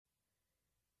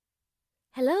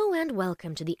Hello and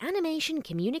welcome to the Animation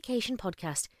Communication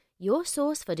Podcast, your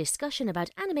source for discussion about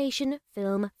animation,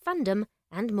 film, fandom,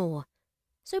 and more.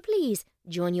 So please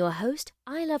join your host,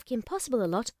 I Love Kim Possible a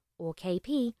Lot, or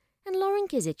KP, and Lauren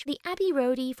Kizich, the Abbey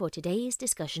Roadie, for today's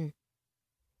discussion.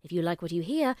 If you like what you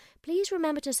hear, please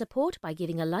remember to support by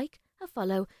giving a like, a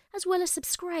follow, as well as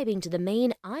subscribing to the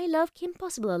main I Love Kim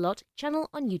Possible a Lot channel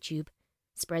on YouTube.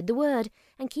 Spread the word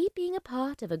and keep being a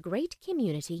part of a great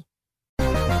community.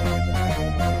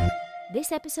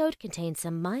 This episode contains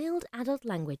some mild adult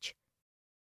language.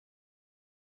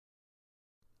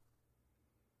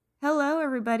 Hello,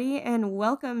 everybody, and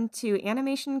welcome to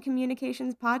Animation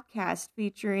Communications Podcast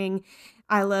featuring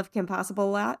I Love Kim Possible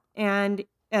a Lot. And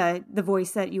the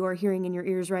voice that you are hearing in your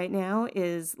ears right now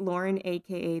is Lauren,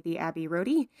 aka the Abbey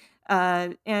Roadie.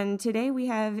 And today we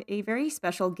have a very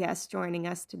special guest joining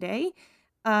us today.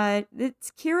 It's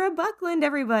Kira Buckland,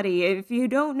 everybody. If you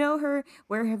don't know her,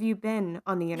 where have you been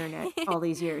on the internet all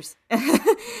these years?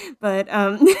 But,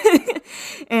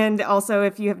 and also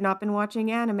if you have not been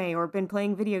watching anime or been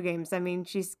playing video games, I mean,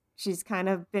 she's kind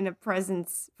of been a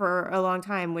presence for a long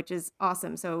time, which is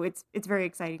awesome. So it's very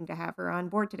exciting to have her on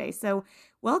board today. So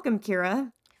welcome,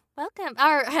 Kira. Welcome.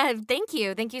 Thank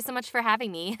you. Thank you so much for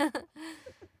having me.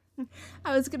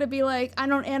 I was gonna be like, I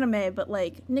don't anime, but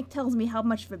like Nick tells me how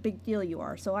much of a big deal you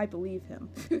are, so I believe him.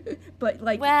 But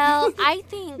like, well, I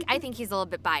think he's a little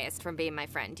bit biased from being my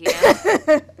friend, you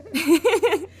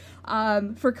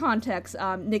know. For context,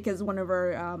 Nick is one of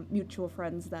our mutual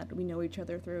friends that we know each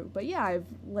other through. But yeah,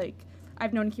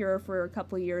 I've known Kira for a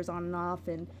couple of years on and off,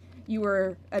 and you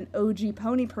were an OG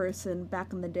pony person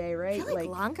back in the day, right? I feel like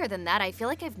longer than that. I feel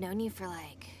like I've known you for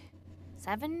like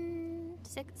 7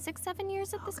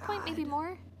 years at this point, maybe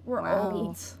more. We're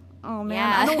old. Oh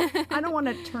man, yeah. I don't want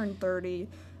to turn 30.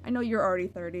 I know you're already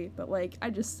 30, but like I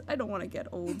don't want to get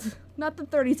old. Not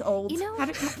that 30's old, you know.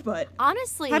 But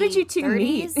honestly, how did you two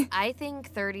 30s, meet? I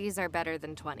think 30s are better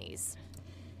than 20s.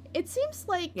 It seems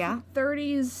like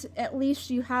 30s, at least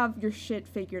you have your shit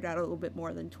figured out a little bit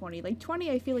more than 20. Like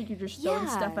 20, I feel like you're just throwing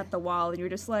stuff at the wall, and you're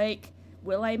just like,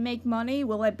 will I make money?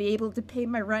 Will I be able to pay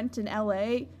my rent in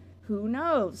LA? Who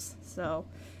knows? So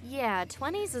yeah,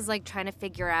 20s is like trying to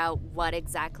figure out what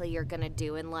exactly you're gonna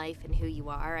do in life and who you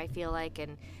are, I feel like,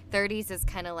 and 30s is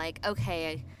kind of like,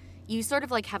 okay, you sort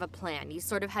of like have a plan. You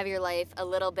sort of have your life a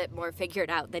little bit more figured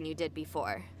out than you did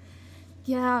before.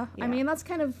 Yeah, I mean, that's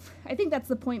kind of, I think that's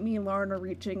the point me and Lauren are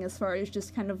reaching as far as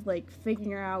just kind of like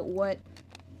figuring out what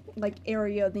like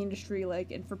area of the industry,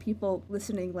 like, and for people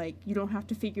listening, like, you don't have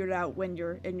to figure it out when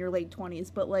you're in your late 20s,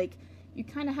 but like you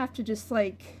kind of have to just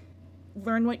like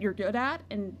learn what you're good at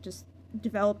and just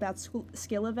develop that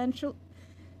skill eventually,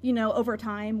 you know, over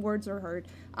time. Words are hard.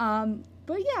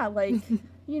 But yeah, like,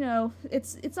 you know,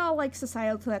 it's all like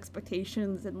societal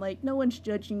expectations, and like no one's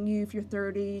judging you if you're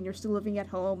 30 and you're still living at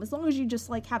home, as long as you just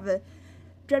like have a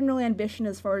general ambition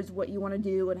as far as what you want to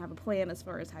do and have a plan as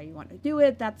far as how you want to do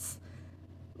it. That's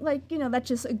like, you know, that's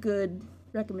just a good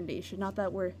recommendation. Not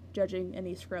that we're judging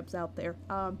any scrubs out there.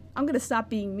 I'm gonna stop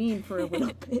being mean for a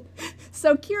little bit.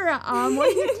 So Kira, why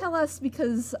don't you tell us,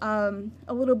 because a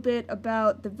little bit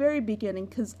about the very beginning,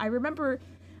 because I remember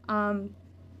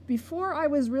before I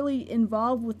was really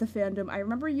involved with the fandom, I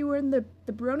remember you were in the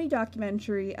Brony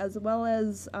documentary, as well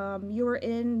as you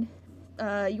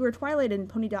were Twilight in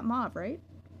Pony.Mauve, right?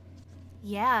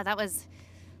 Yeah, that was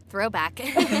throwback.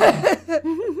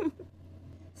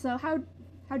 So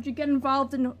how'd you get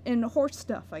involved in horse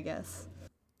stuff, I guess?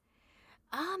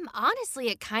 Honestly,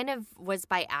 it kind of was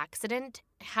by accident.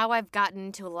 How I've gotten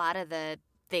into a lot of the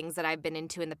things that I've been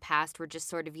into in the past were just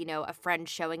sort of, you know, a friend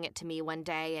showing it to me one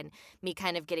day and me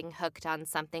kind of getting hooked on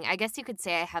something. I guess you could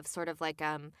say I have sort of like,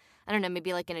 I don't know,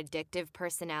 maybe like an addictive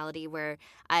personality where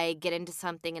I get into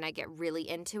something and I get really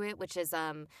into it, which is,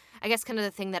 I guess kind of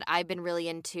the thing that I've been really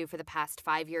into for the past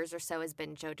 5 years or so has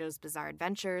been JoJo's Bizarre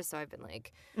Adventures. So I've been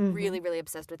like really, really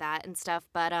obsessed with that and stuff.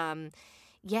 But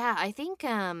yeah, I think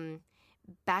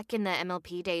back in the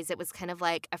MLP days, it was kind of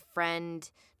like a friend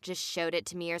just showed it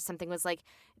to me or something, was like,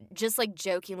 just like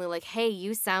jokingly like, hey,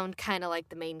 you sound kind of like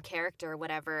the main character or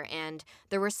whatever. And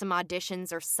there were some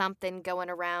auditions or something going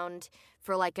around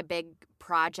for like a big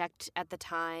project at the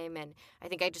time. And I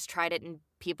think I just tried it and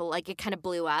people like it kind of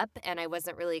blew up, and I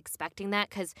wasn't really expecting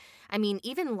that. Cause I mean,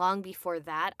 even long before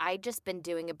that, I'd just been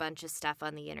doing a bunch of stuff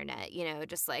on the internet, you know,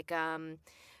 just like,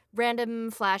 random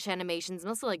Flash animations,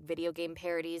 mostly like video game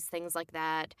parodies, things like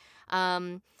that.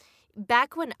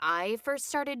 back when I first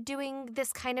started doing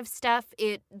this kind of stuff,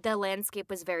 the landscape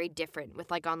was very different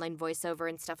with like online voiceover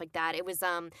and stuff like that. It was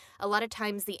a lot of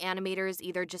times the animators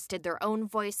either just did their own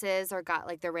voices or got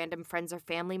like their random friends or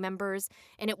family members,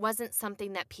 and it wasn't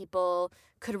something that people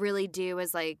could really do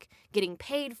as like getting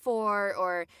paid for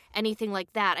or anything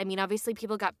like that. I mean, obviously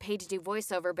people got paid to do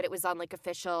voiceover, but it was on like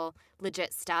official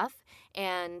legit stuff,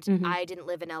 and I didn't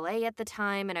live in LA at the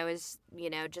time, and I was,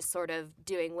 just sort of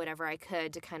doing whatever I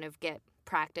could to kind of get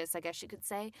practice, I guess you could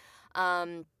say.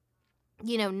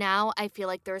 Now I feel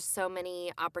like there's so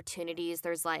many opportunities.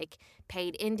 There's like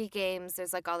paid indie games.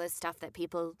 There's like all this stuff that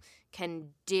people can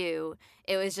do.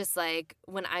 It was just like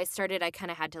when I started, I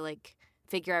kind of had to like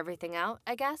figure everything out,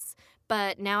 I guess.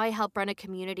 But now I help run a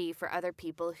community for other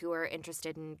people who are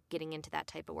interested in getting into that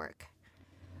type of work.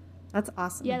 That's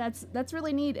awesome. Yeah, that's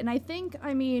really neat. And I think,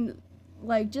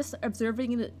 like, just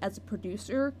observing it as a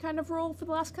producer kind of role for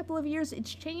the last couple of years,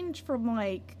 it's changed from,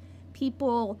 like,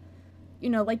 people,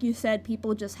 like you said,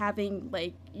 people just having,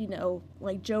 like,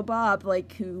 like Joe Bob,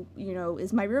 like, who,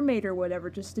 is my roommate or whatever,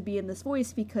 just to be in this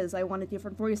voice because I want a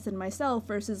different voice than myself,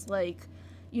 versus, like,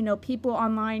 people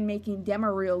online making demo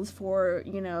reels for,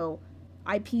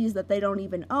 IPs that they don't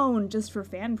even own just for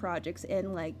fan projects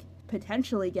and, like,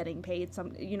 potentially getting paid.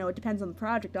 Some, it depends on the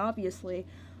project, obviously.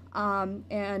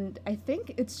 And I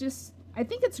think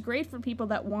it's great for people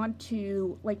that want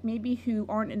to, like, maybe who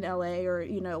aren't in LA or,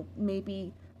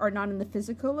 maybe are not in the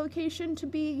physical location to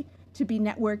be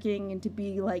networking and to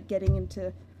be, like, getting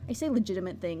into, I say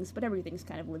legitimate things, but everything's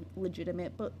kind of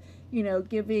legitimate, but,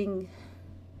 giving,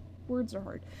 words are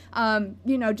hard,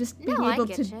 just being able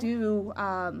to do,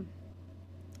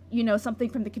 something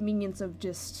from the convenience of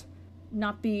just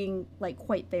not being, like,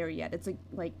 quite there yet. It's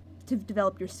like to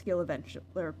develop your skill eventually,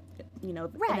 or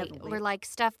right, inevitably. or like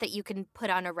stuff that you can put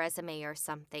on a resume or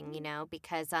something,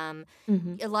 because a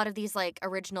lot of these like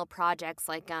original projects,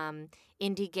 like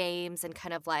indie games and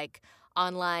kind of like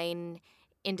online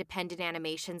independent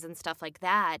animations and stuff like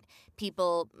that,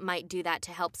 people might do that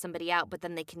to help somebody out, but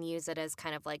then they can use it as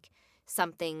kind of like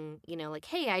something, like,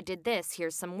 hey, I did this,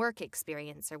 here's some work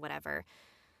experience or whatever.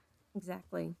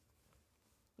 Exactly.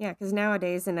 Yeah, because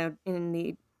nowadays in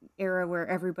the era where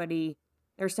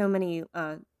there's so many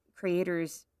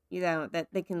creators, that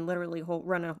they can literally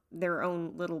run their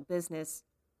own little business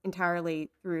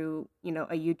entirely through,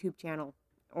 a YouTube channel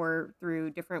or through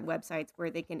different websites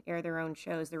where they can air their own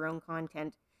shows, their own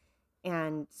content.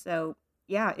 And so,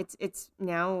 yeah, it's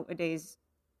nowadays,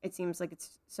 it seems like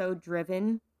it's so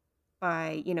driven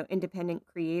by, independent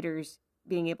creators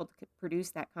being able to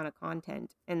produce that kind of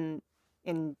content, and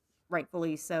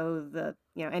rightfully so, the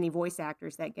any voice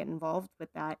actors that get involved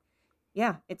with that,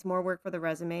 yeah, it's more work for the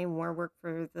resume, more work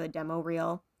for the demo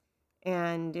reel,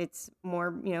 and it's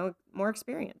more more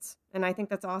experience. And I think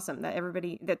that's awesome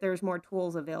that there's more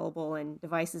tools available and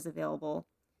devices available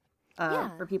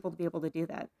for people to be able to do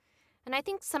that. And I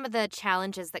think some of the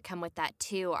challenges that come with that,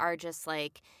 too, are just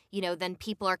like, then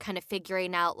people are kind of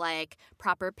figuring out, like,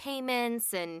 proper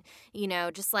payments and,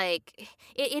 just like,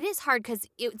 it is hard because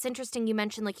it's interesting. You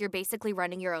mentioned, like, you're basically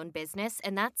running your own business,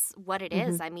 and that's what it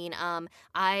is. I mean,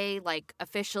 I, like,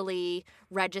 officially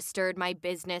registered my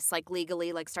business, like,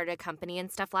 legally, like, started a company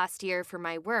and stuff last year for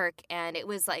my work, and it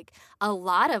was, like, a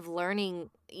lot of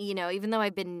learning. Even though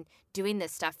I've been doing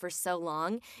this stuff for so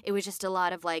long, it was just a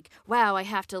lot of like, wow, I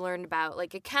have to learn about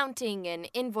like accounting and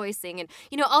invoicing and,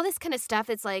 all this kind of stuff.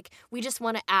 It's like, we just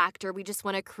want to act or we just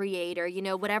want to create or,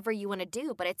 whatever you want to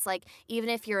do. But it's like, even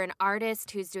if you're an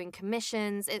artist who's doing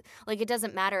commissions, it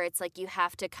doesn't matter. It's like you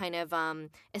have to kind of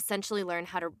essentially learn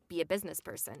how to be a business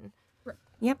person.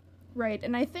 Yep. Right.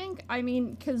 And I think,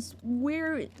 because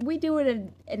we do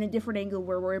it in a different angle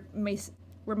where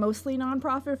we're mostly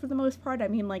nonprofit for the most part.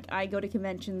 Like, I go to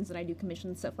conventions and I do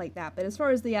commissions, stuff like that. But as far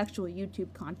as the actual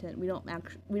YouTube content, we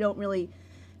don't really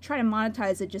try to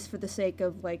monetize it just for the sake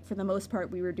of, like, for the most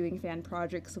part, we were doing fan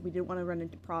projects, so we didn't want to run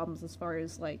into problems as far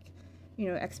as, like,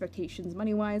 expectations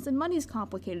money-wise. And money's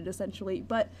complicated, essentially.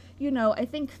 But, I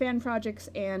think fan projects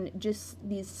and just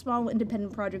these small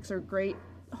independent projects are great.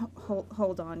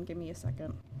 Hold on, give me a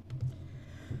second.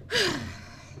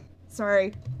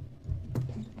 Sorry.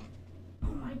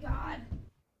 God.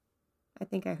 I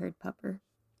think I heard Pupper.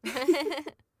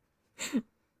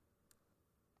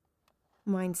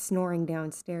 Mine's snoring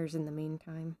downstairs in the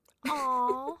meantime.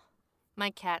 Aww.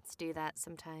 My cats do that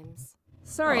sometimes.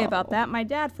 Sorry about that. My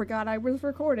dad forgot I was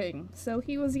recording, so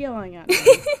he was yelling at me.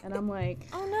 And I'm like,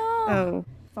 oh no. Oh.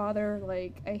 Father,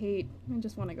 like, I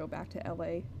just want to go back to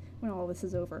LA when all this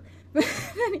is over. But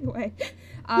anyway,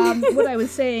 what I was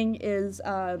saying is,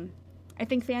 I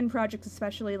think fan projects,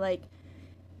 especially, like,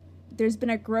 there's been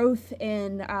a growth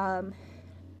in,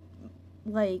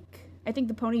 like, I think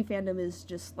the pony fandom is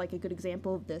just, like, a good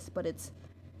example of this, but it's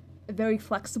a very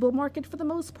flexible market for the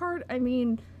most part. I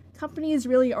mean, companies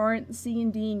really aren't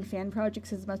C&Ding fan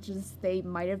projects as much as they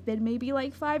might have been maybe,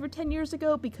 like, 5 or 10 years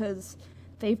ago, because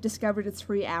they've discovered it's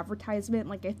free advertisement.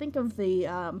 Like, I think of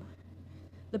the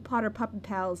Potter Puppet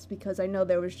Pals, because I know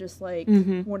there was just, like,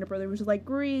 Warner Brothers was like,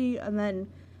 agree, and then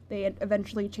they had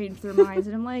eventually changed their minds,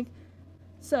 and I'm like,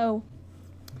 so,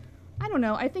 I don't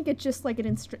know, I think it's just, like, an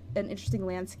interesting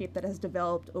landscape that has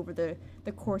developed over the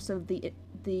course of the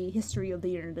history of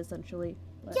the internet, essentially.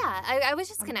 But yeah, I was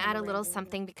just going to add a little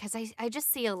something, because I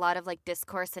just see a lot of, like,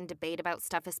 discourse and debate about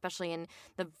stuff, especially in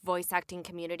the voice acting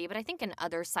community, but I think in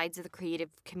other sides of the creative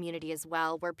community as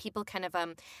well, where people kind of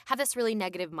have this really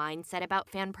negative mindset about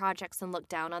fan projects and look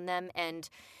down on them. And,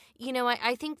 you know,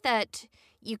 I think that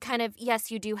you kind of, yes,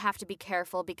 you do have to be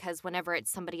careful, because whenever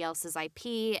it's somebody else's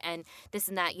IP and this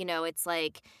and that, you know, it's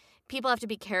like, people have to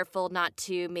be careful not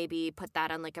to maybe put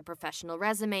that on, like, a professional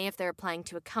resume if they're applying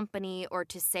to a company, or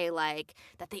to say, like,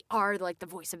 that they are, like, the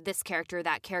voice of this character,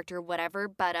 that character, whatever.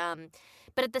 But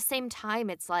at the same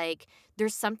time, it's like,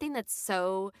 there's something that's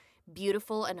so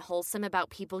beautiful and wholesome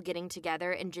about people getting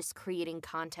together and just creating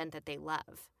content that they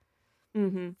love.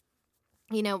 Mm-hmm.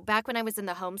 You know, back when I was in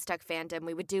the Homestuck fandom,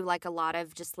 we would do, like, a lot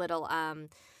of just little,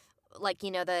 like,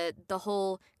 you know, the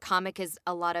whole comic is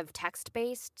a lot of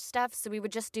text-based stuff, so we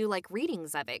would just do, like,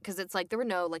 readings of it, because it's like there were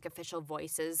no, like, official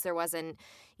voices. There wasn't,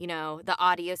 you know, the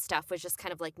audio stuff was just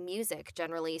kind of like music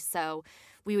generally, so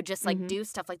we would just, like, do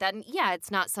stuff like that. And yeah,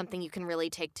 it's not something you can really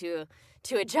take to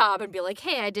a job and be like,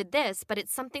 hey, I did this, but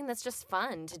it's something that's just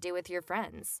fun to do with your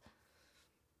friends.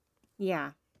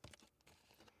 Yeah.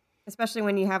 Especially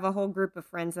when you have a whole group of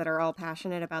friends that are all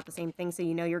passionate about the same thing, so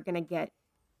you know you're going to get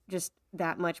just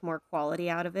that much more quality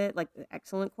out of it, like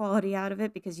excellent quality out of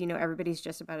it, because you know everybody's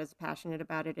just about as passionate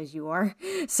about it as you are.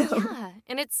 So yeah,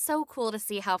 and it's so cool to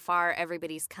see how far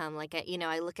everybody's come. Like, you know,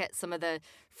 I look at some of the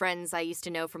friends I used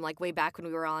to know from, like, way back when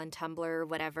we were all on Tumblr or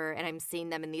whatever, and I'm seeing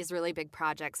them in these really big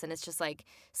projects, and it's just, like,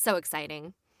 so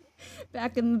exciting.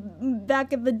 Back in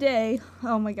the day,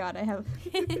 oh my god, I have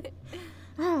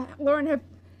Lauren,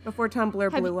 before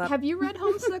Tumblr blew up. Have you read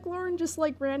Homestuck, Lauren, just,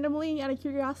 like, randomly out of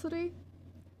curiosity?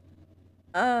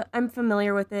 I'm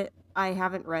familiar with it. I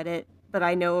haven't read it, but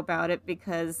I know about it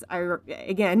because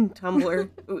again, Tumblr,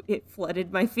 it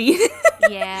flooded my feed.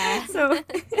 Yeah. So,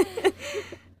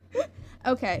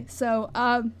 okay, so,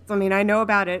 I mean, I know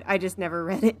about it. I just never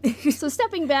read it. So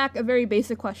stepping back, a very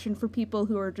basic question for people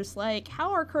who are just like,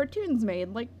 how are cartoons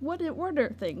made? Like, what are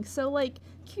things? So, like,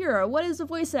 Kira, what is a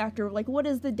voice actor? Like, what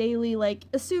is the daily, like,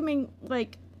 assuming,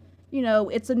 like, you know,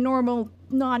 it's a normal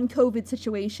non-COVID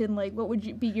situation, like, what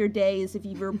would be your days if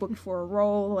you were booked for a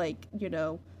role? Like, you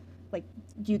know, like,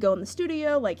 do you go in the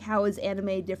studio? Like, how is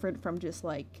anime different from just,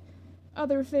 like,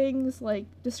 other things? Like,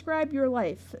 describe your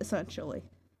life, essentially.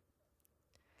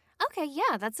 Okay,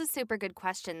 yeah, that's a super good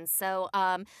question. So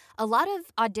a lot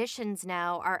of auditions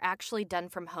now are actually done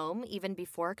from home, even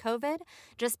before COVID,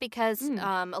 just because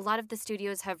a lot of the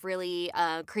studios have really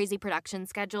crazy production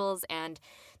schedules, and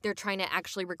they're trying to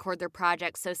actually record their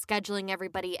projects. So scheduling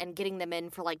everybody and getting them in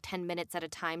for like 10 minutes at a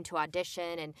time to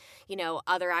audition, and, you know,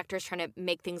 other actors trying to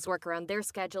make things work around their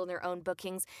schedule and their own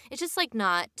bookings. It's just, like,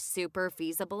 not super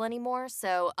feasible anymore.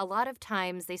 So a lot of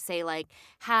times they say, like,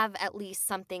 have at least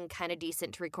something kind of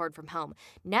decent to record from home.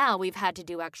 Now we've had to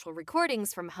do actual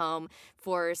recordings from home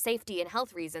for safety and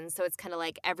health reasons. So it's kind of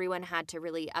like everyone had to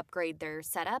really upgrade their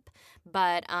setup.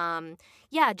 But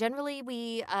yeah, generally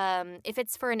we, if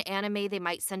it's for an anime, they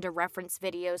might send a reference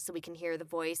video so we can hear the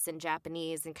voice in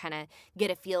Japanese and kind of get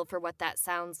a feel for what that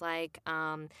sounds like.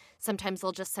 Sometimes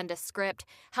they'll just send a script.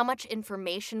 How much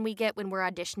information we get when we're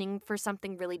auditioning for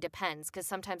something really depends, because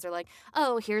sometimes they're like,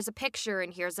 oh, here's a picture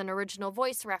and here's an original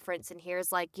voice reference and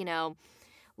here's, like, you know,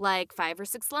 like 5 or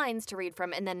 6 lines to read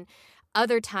from. And then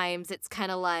other times it's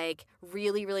kind of like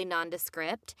really, really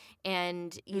nondescript,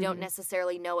 and you don't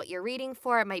necessarily know what you're reading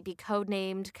for. It might be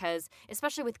codenamed, because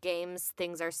especially with games,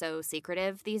 things are so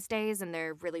secretive these days, and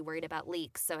they're really worried about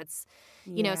leaks. So it's,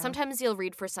 you know, sometimes you'll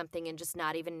read for something and just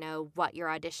not even know what you're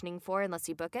auditioning for unless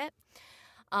you book it.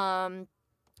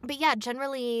 But yeah,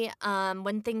 generally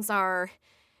when things are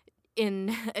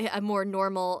in a more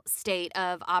normal state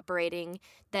of operating,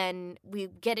 then we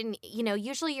get in, you know,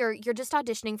 usually you're just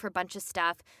auditioning for a bunch of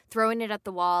stuff, throwing it at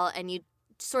the wall, and you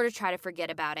sort of try to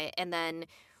forget about it. And then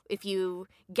if you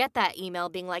get that email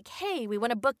being like, hey, we want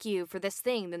to book you for this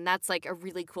thing, then that's like a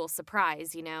really cool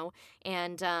surprise, you know?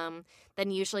 And then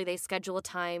usually they schedule a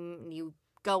time, you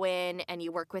go in and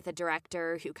you work with a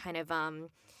director who kind of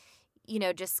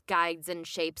just guides and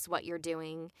shapes what you're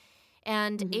doing.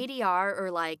 And Mm-hmm. ADR, or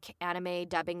like anime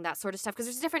dubbing, that sort of stuff, because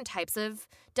there's different types of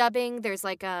dubbing. There's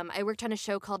like, I worked on a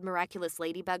show called Miraculous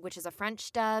Ladybug, which is a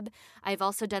French dub. I've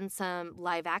also done some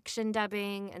live action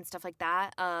dubbing and stuff like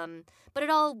that. But it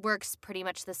all works pretty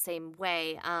much the same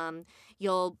way.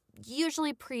 You'll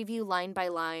usually preview line by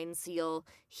line, so you'll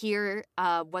hear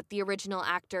what the original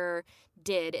actor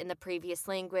did in the previous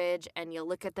language, and you'll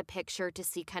look at the picture to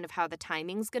see kind of how the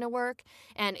timing's going to work.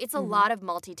 And it's a Mm-hmm. lot of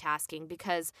multitasking,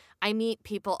 because I meet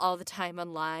people all the time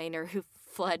online or who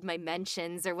flood my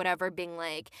mentions or whatever, being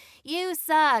like, you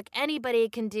suck, anybody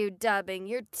can do dubbing,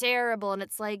 you're terrible. And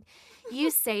it's like, you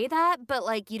say that, but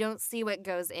like you don't see what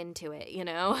goes into it,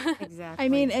 Exactly. I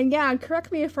mean, and yeah,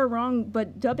 correct me if I'm wrong,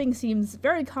 but dubbing seems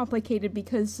very complicated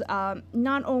because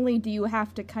not only do you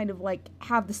have to kind of like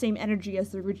have the same energy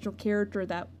as the original character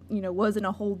that was in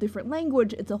a whole different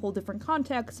language, it's a whole different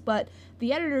context, but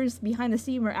the editors behind the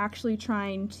scene were actually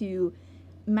trying to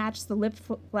match the lip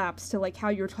flaps to like how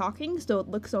you're talking, so it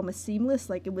looks almost seamless,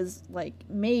 like it was like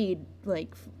made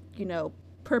like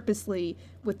purposely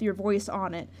with your voice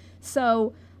on it.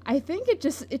 So I think it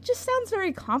just sounds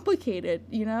very complicated,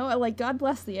 like God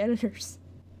bless the editors.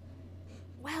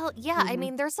 Well, yeah, I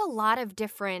mean, there's a lot of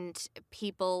different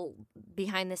people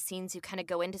behind the scenes who kind of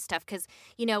go into stuff because,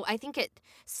 I think it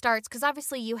starts because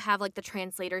obviously you have like the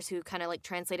translators who kind of like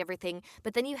translate everything,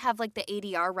 but then you have like the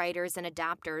ADR writers and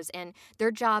adapters, and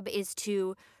their job is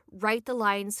to write the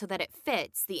lines so that it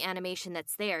fits the animation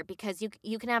that's there, because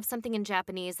you can have something in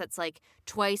Japanese that's like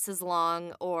twice as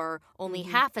long or only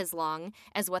half as long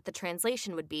as what the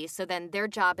translation would be. So then their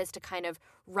job is to kind of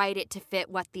write it to fit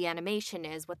what the animation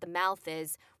is, what the mouth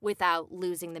is, without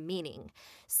losing the meaning.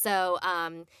 So,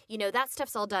 that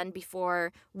stuff's all done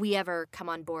before we ever come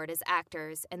on board as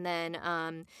actors. And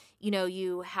then,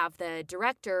 you have the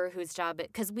director whose job,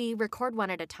 because we record one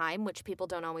at a time, which people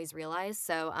don't always realize.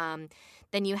 So,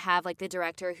 then you have like the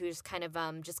director who's kind of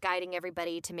just guiding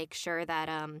everybody to make sure that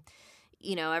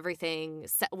everything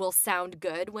will sound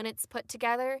good when it's put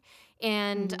together.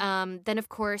 And then of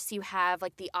course you have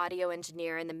like the audio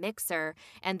engineer and the mixer,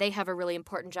 and they have a really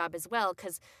important job as well,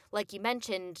 because like you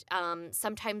mentioned,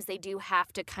 sometimes they do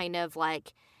have to kind of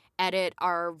like edit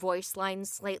our voice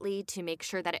lines slightly to make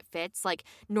sure that it fits. Like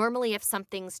normally if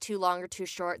something's too long or too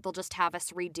short, they'll just have us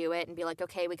redo it and be like,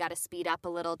 okay, we got to speed up a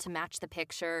little to match the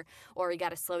picture, or we got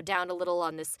to slow down a little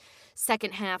on this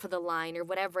second half of the line, or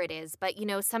whatever it is. But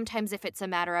sometimes if it's a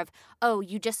matter of, oh,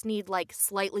 you just need like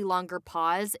slightly longer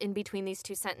pause in between these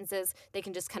two sentences, they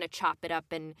can just kind of chop it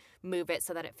up and move it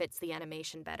so that it fits the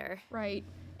animation better. Right.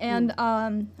 And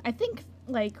I think,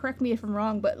 like, correct me if I'm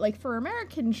wrong, but like for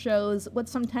American shows, what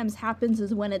sometimes happens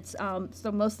is when it's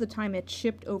so most of the time it's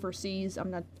shipped overseas.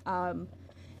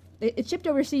 It's shipped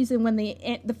overseas, and when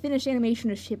the finished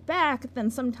animation is shipped back, then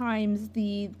sometimes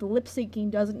the lip syncing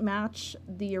doesn't match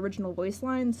the original voice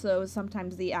line. So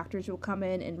sometimes the actors will come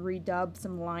in and redub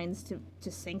some lines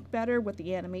to sync better with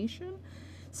the animation.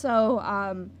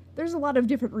 So there's a lot of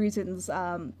different reasons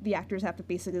the actors have to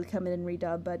basically come in and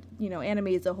redub, but anime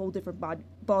is a whole different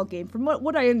ball game from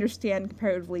what I understand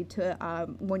comparatively to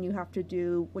when you have to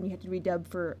redub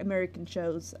for American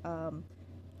shows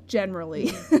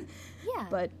generally. Yeah.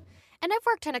 But And I've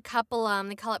worked on a couple,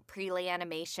 they call it prelay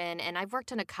animation, and I've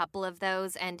worked on a couple of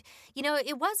those, and,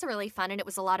 it was really fun, and it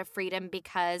was a lot of freedom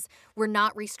because we're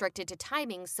not restricted to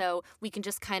timing, so we can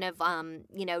just kind of,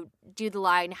 do the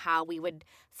line how we would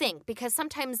think, because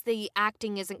sometimes the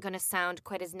acting isn't going to sound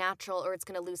quite as natural, or it's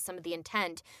going to lose some of the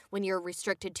intent when you're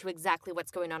restricted to exactly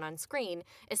what's going on screen,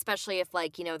 especially if,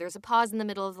 like, there's a pause in the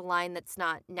middle of the line that's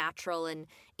not natural in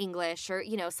English, or,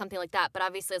 something like that. But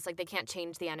obviously it's like they can't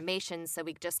change the animation, so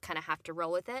we just kind of have to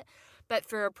roll with it. But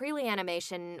for a prelay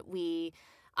animation, we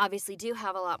obviously do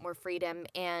have a lot more freedom.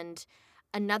 And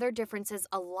another difference is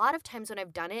a lot of times when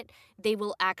I've done it, they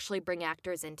will actually bring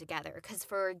actors in together. Because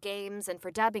for games and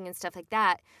for dubbing and stuff like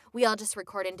that, we all just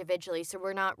record individually, so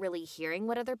we're not really hearing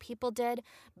what other people did.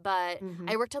 But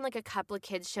I worked on like a couple of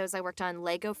kids shows. I worked on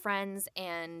Lego Friends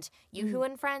and Yoo-Hoo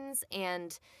and Friends,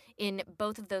 and in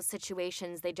both of those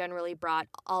situations, they generally brought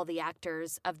all the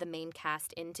actors of the main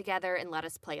cast in together and let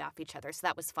us play off each other. So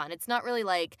that was fun. It's not really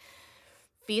like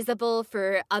feasible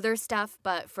for other stuff,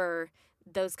 but for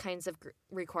those kinds of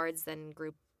records, then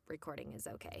group recording is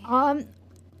okay.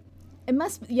 it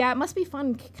must be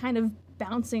fun kind of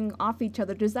bouncing off each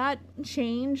other. Does that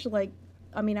change, like,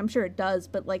 I mean, I'm sure it does,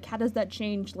 but like how does that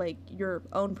change like your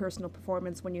own personal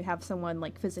performance when you have someone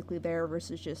like physically there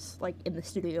versus just like in the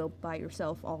studio by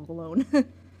yourself all alone?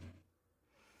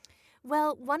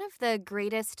 Well, one of the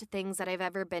greatest things that I've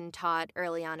ever been taught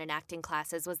early on in acting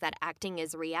classes was that acting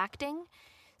is reacting.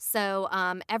 So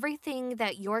everything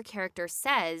that your character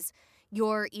says,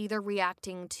 you're either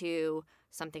reacting to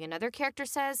something another character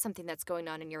says, something that's going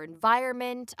on in your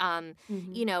environment.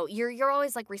 You know, you're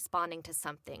always like responding to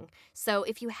something. So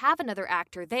if you have another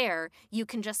actor there, you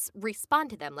can just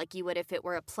respond to them like you would if it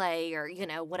were a play or, you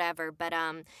know, whatever. But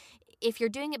if you're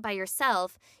doing it by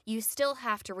yourself, you still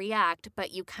have to react,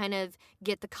 but you kind of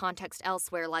get the context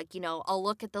elsewhere. Like, you know, I'll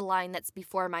look at the line that's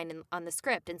before mine on the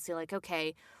script and see like,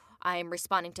 okay, I'm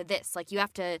responding to this. Like, you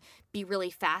have to be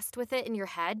really fast with it in your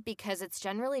head because it's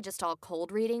generally just all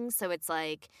cold reading. So it's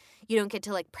like you don't get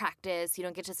to like practice. You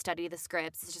don't get to study the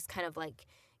scripts. It's just kind of like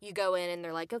you go in and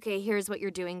they're like, okay, here's what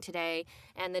you're doing today.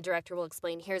 And the director will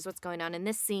explain, here's what's going on in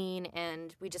this scene.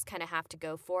 And we just kind of have to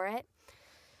go for it.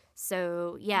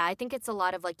 So, yeah, I think it's a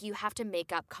lot of like you have to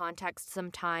make up context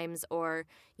sometimes, or,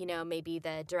 you know, maybe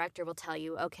the director will tell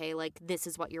you, okay, like this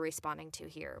is what you're responding to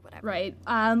here or whatever. Right.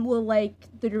 Will like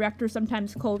the director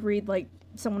sometimes cold read like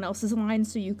someone else's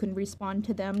lines so you can respond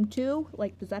to them too?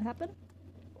 Like, does that happen?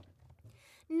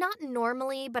 Not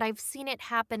normally, but I've seen it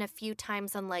happen a few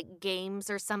times on like games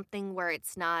or something where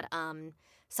it's not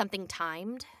something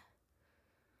timed.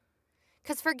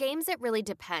 Because for games, it really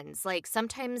depends. Like,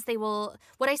 sometimes they will...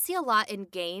 What I see a lot in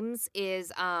games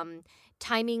is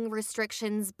timing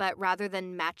restrictions, but rather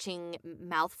than matching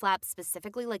mouth flaps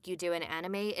specifically like you do in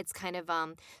anime, it's kind of...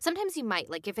 sometimes you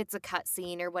might, like, if it's a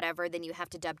cutscene or whatever, then you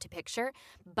have to dub to picture.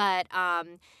 But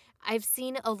I've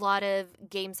seen a lot of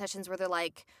game sessions where they're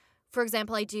like... For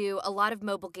example, I do a lot of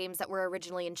mobile games that were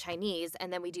originally in Chinese,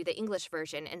 and then we do the English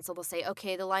version. And so they'll say,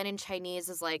 okay, the line in Chinese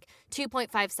is like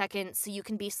 2.5 seconds, so you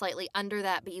can be slightly under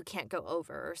that, but you can't go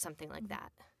over, or something like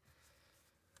that.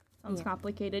 Sounds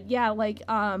complicated. Yeah, like,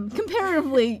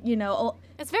 comparatively, you know...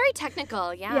 It's very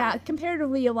technical, yeah. Yeah,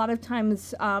 comparatively, a lot of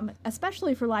times,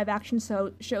 especially for live action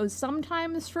shows,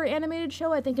 sometimes for animated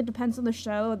show, I think it depends on the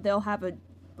show, they'll have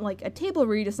a table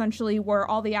read, essentially, where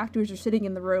all the actors are sitting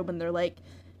in the room, and they're like...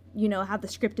 you know, have the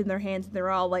script in their hands and they're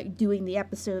all like doing the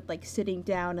episode, like sitting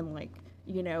down and like,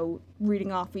 you know,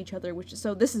 reading off each other,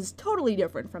 so this is totally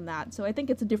different from that. So I think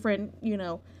it's a different, you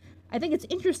know, I think it's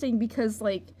interesting because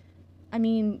like, I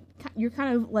mean, you're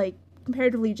kind of like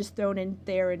comparatively just thrown in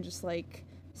there and just like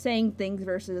saying things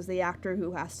versus the actor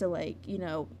who has to like, you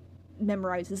know,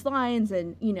 memorize his lines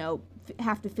and, you know,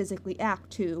 have to physically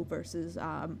act too versus,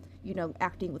 you know,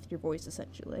 acting with your voice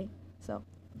essentially. So.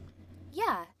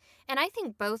 Yeah. And I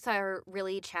think both are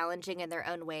really challenging in their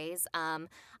own ways.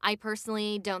 I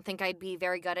personally don't think I'd be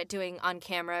very good at doing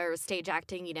on-camera or stage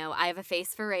acting. You know, I have a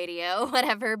face for radio,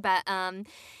 whatever. But,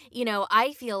 you know,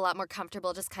 I feel a lot more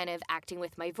comfortable just kind of acting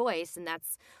with my voice. And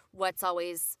that's what's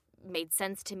always made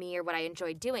sense to me or what I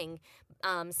enjoy doing.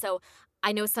 So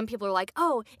I know some people are like,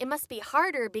 oh, it must be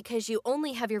harder because you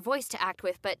only have your voice to act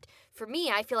with. But for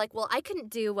me, I feel like, well, I couldn't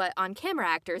do what on-camera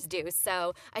actors do.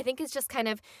 So I think it's just kind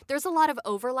of, there's a lot of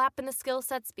overlap in the skill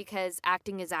sets because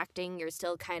acting is acting. You're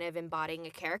still kind of embodying a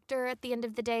character at the end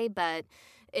of the day, but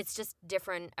it's just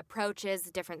different approaches,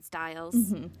 different styles.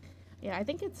 Mm-hmm. Yeah, I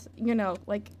think it's, you know,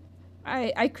 like,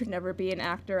 I could never be an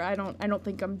actor. I don't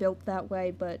think I'm built that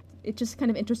way, but it's just kind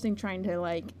of interesting trying to,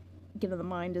 like, get in the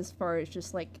mind as far as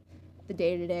just, like, the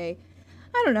day-to-day.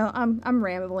 I don't know, I'm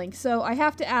rambling, so I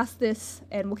have to ask this,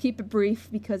 and we'll keep it brief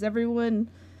because everyone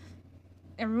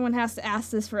has to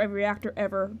ask this for every actor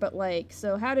ever, but like,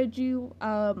 so how did you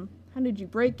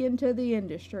break into the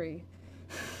industry?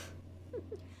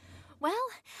 Well,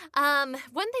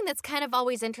 one thing that's kind of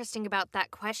always interesting about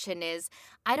that question is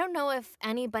I don't know if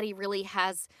anybody really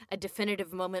has a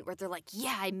definitive moment where they're like,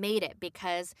 yeah, I made it,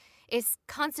 because it's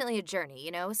constantly a journey,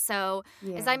 you know? So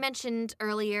as I mentioned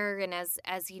earlier, and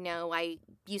as you know, I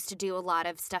used to do a lot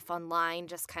of stuff online,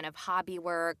 just kind of hobby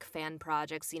work, fan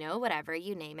projects, you know, whatever,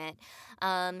 you name it.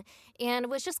 And it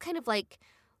was just kind of like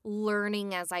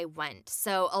learning as I went.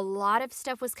 So a lot of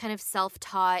stuff was kind of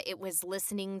self-taught. It was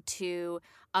listening to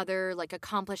other like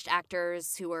accomplished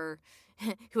actors who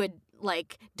had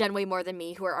like done way more than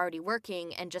me, who are already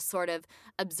working, and just sort of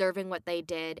observing what they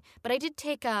did. But I did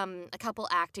take a couple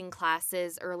acting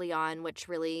classes early on, which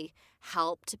really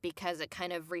helped because it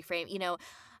kind of reframed, you know,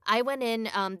 I went in,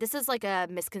 this is like a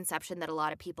misconception that a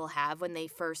lot of people have when they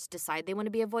first decide they want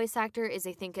to be a voice actor, is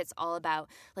they think it's all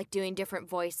about like doing different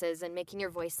voices and making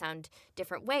your voice sound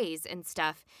different ways and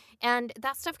stuff. And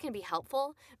that stuff can be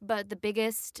helpful, but the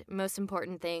biggest, most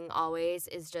important thing always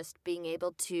is just being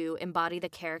able to embody the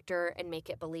character and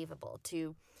make it believable,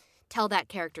 to tell that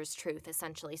character's truth,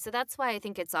 essentially. So that's why I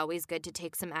think it's always good to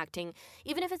take some acting,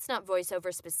 even if it's not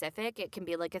voiceover specific. It can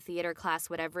be like a theater class,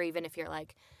 whatever, even if you're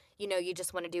like, you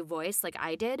just want to do voice like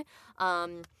I did.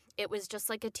 It was just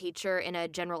like a teacher in a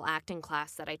general acting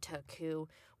class that I took who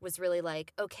was really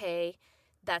like, okay,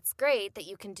 that's great that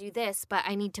you can do this, but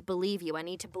I need to believe you. I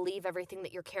need to believe everything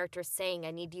that your character is saying.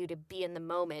 I need you to be in the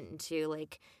moment and to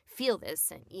like feel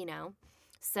this,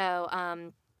 So,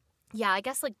 yeah, I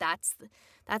guess like that's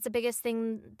the biggest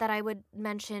thing that I would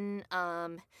mention.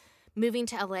 Moving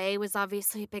to LA was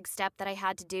obviously a big step that I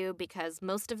had to do because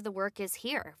most of the work is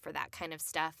here for that kind of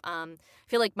stuff. I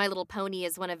feel like My Little Pony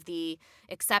is one of the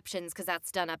exceptions because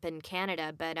that's done up in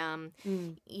Canada. But,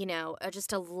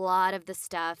 just a lot of the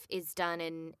stuff is done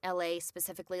in LA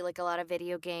specifically, like a lot of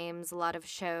video games, a lot of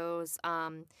shows.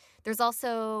 There's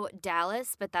also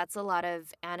Dallas, but that's a lot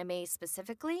of anime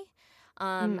specifically.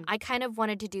 I kind of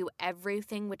wanted to do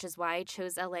everything, which is why I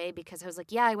chose LA because I was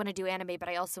like, yeah, I want to do anime, but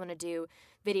I also want to do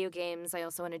video games. I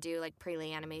also want to do like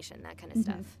pre-lay animation, that kind of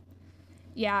stuff.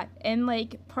 Yeah, and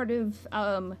like part of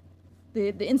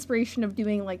the inspiration of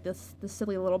doing like this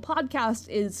silly little podcast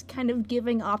is kind of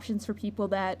giving options for people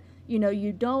that,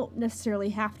 you don't necessarily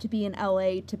have to be in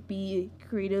LA to be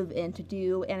creative and to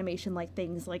do animation like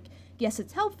things. Like, yes,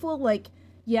 it's helpful, like,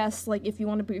 yes, like if you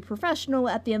want to be professional,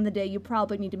 at the end of the day, you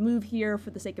probably need to move here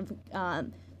for the sake of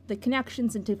the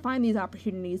connections and to find these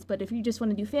opportunities. But if you just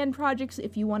want to do fan projects,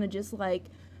 if you want to just like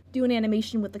do an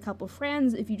animation with a couple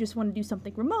friends, if you just want to do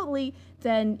something remotely,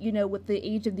 then, with the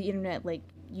age of the internet, like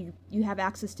you have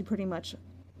access to pretty much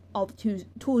all the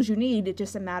tools you need. It's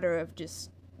just a matter of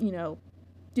just,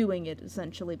 doing it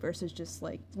essentially versus just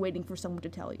like waiting for someone to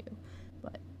tell you.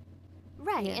 But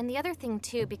right. Yeah. And the other thing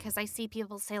too, because I see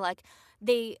people say like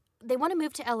they want to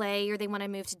move to LA or they want to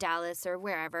move to Dallas or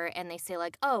wherever, and they say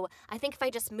like, oh, I think if I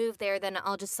just move there, then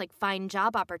I'll just like find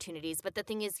job opportunities. But the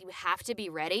thing is, you have to be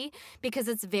ready because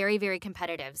it's very, very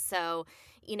competitive. So,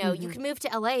 you can move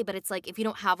to LA, but it's like if you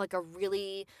don't have like a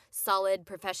really solid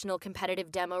professional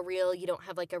competitive demo reel, you don't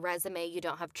have like a resume, you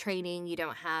don't have training, you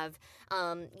don't have,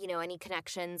 any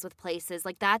connections with places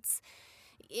like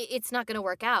it's not going to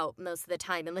work out most of the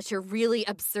time unless you're really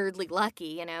absurdly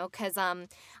lucky, because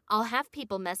I'll have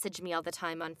people message me all the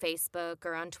time on Facebook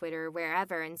or on Twitter,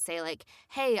 wherever, and say like,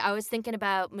 hey, I was thinking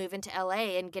about moving to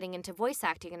LA and getting into voice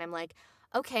acting. And I'm like,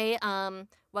 okay,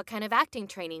 what kind of acting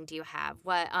training do you have?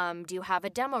 What do you have a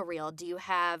demo reel? Do you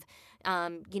have,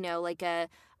 like a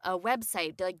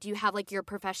website? Like, do you have like your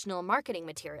professional marketing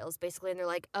materials, basically? And they're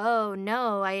like, oh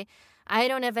no, I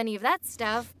don't have any of that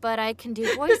stuff, but I can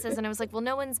do voices. And I was like, well,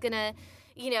 no one's gonna,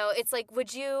 it's like,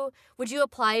 would you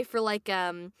apply for like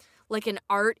an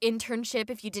art internship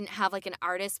if you didn't have like an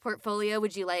artist portfolio?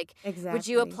 Would you would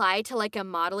you apply to like a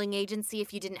modeling agency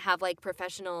if you didn't have like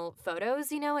professional photos?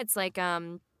 It's like,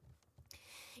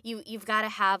 you've got to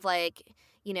have like,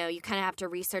 you kind of have to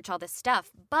research all this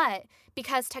stuff. But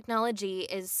because technology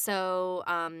is so,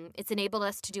 it's enabled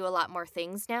us to do a lot more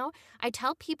things now, I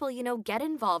tell people, get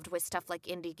involved with stuff like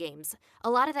indie games. A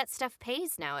lot of that stuff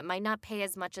pays now. It might not pay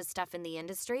as much as stuff in the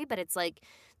industry, but it's like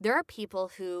there are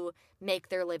people who make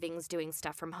their livings doing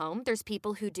stuff from home. There's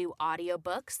people who do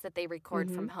audiobooks that they record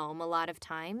from home a lot of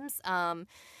times.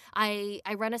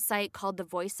 I run a site called the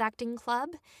Voice Acting Club,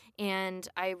 and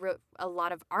I wrote a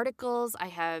lot of articles. I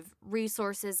have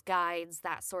resources, guides,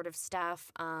 that sort of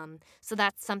stuff. So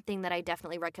that's something that I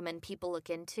definitely recommend people look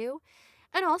into.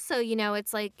 And also,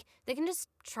 it's like they can just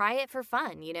try it for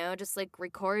fun, just like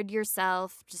record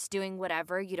yourself, just doing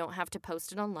whatever. You don't have to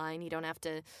post it online. You don't have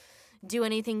to do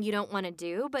anything you don't want to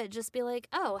do, but just be like,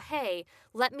 oh, hey,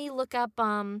 let me look up,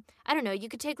 I don't know, you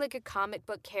could take like a comic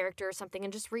book character or something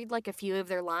and just read like a few of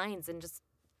their lines and just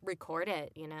record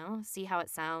it, see how it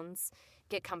sounds.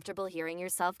 Get comfortable hearing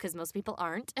yourself because most people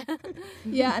aren't.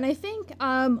 Yeah, and I think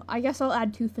I guess I'll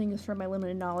add two things from my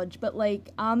limited knowledge, but like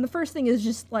the first thing is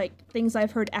just like things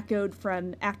I've heard echoed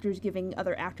from actors giving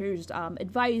other actors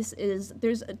advice is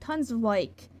there's tons of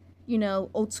like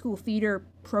old school theater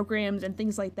programs and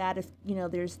things like that. If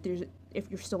there's if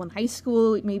you're still in high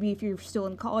school, maybe if you're still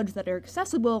in college, that are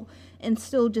accessible and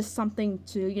still just something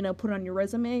to put on your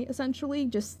resume essentially,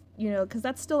 just because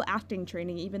that's still acting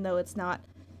training, even though it's not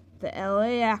the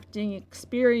LA acting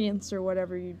experience or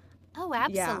whatever you. Oh,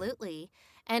 absolutely.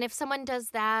 Yeah. And if someone does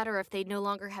that, or if they no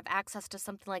longer have access to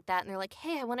something like that, and they're like,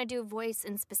 hey, I want to do a voice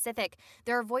in specific,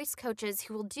 there are voice coaches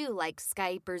who will do like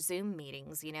Skype or Zoom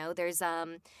meetings. There's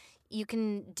you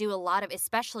can do a lot of,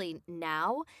 especially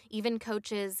now, even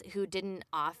coaches who didn't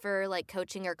offer like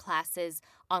coaching or classes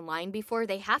online before,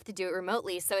 they have to do it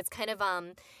remotely. So it's kind of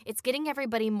it's getting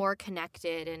everybody more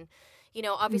connected. And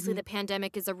obviously the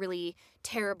pandemic is a really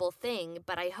terrible thing,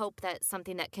 but I hope that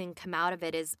something that can come out of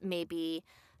it is maybe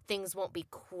things won't be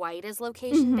quite as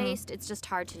location-based. It's just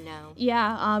hard to know.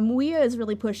 Yeah, WEA is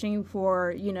really pushing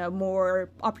for, more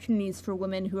opportunities for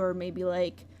women who are maybe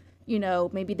like,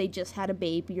 maybe they just had a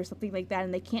baby or something like that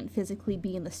and they can't physically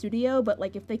be in the studio, but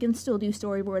like if they can still do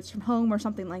storyboards from home or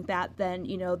something like that, then,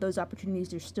 those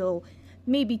opportunities are still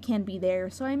maybe can be there.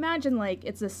 So I imagine like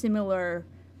it's a similar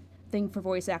thing for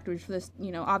voice actors for this,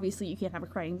 obviously you can't have a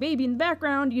crying baby in the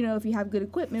background, if you have good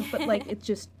equipment, but like it's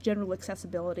just general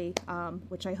accessibility,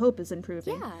 which I hope is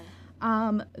improving.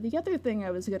 Yeah. The other thing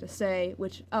I was going to say,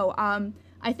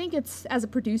 I think it's, as a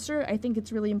producer, I think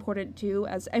it's really important too,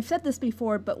 as I've said this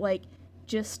before, but like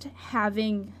just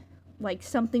having like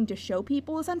something to show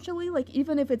people essentially, like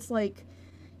even if it's like,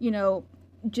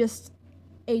 just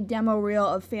a demo reel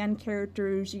of fan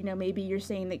characters, maybe you're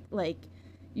saying that like,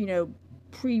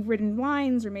 pre-written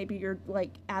lines, or maybe you're like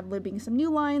ad-libbing some new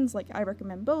lines. Like I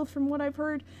recommend both from what I've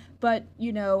heard, but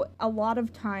a lot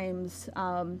of times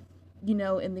in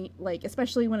the like,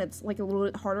 especially when it's like a little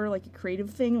bit harder, like a creative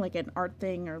thing, like an art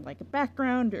thing or like a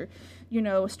background or a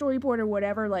storyboard or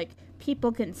whatever, like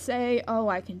people can say, oh,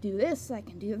 I can do this, I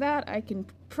can do that, I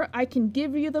can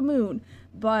give you the moon,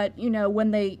 but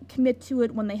when they commit to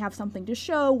it, when they have something to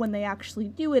show, when they actually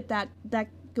do it, that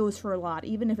goes for a lot.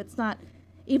 Even if it's not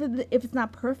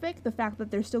perfect, the fact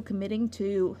that they're still committing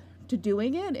to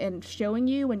doing it and showing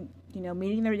you and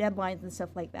meeting their deadlines and stuff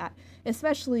like that,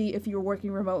 especially if you're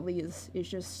working remotely, is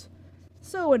just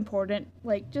so important.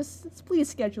 Like, just please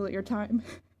schedule at your time.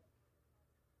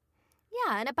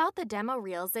 Yeah, and about the demo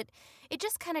reels, it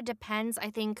just kind of depends, I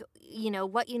think,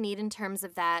 what you need in terms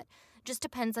of that. Just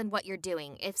depends on what you're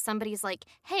doing. If somebody's like,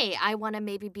 hey, I want to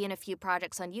maybe be in a few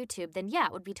projects on YouTube, then yeah,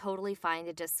 it would be totally fine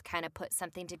to just kind of put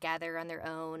something together on their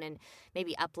own and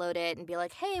maybe upload it and be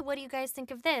like, hey, what do you guys think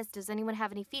of this? Does anyone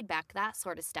have any feedback? That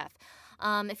sort of stuff.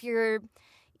 If you're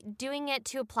doing it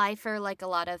to apply for like a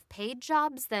lot of paid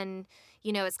jobs, then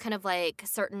it's kind of like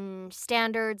certain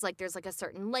standards, like there's like a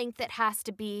certain length it has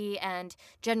to be, and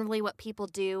generally what people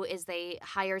do is they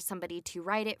hire somebody to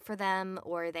write it for them,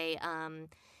 or they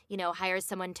hire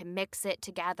someone to mix it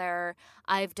together.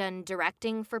 I've done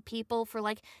directing for people for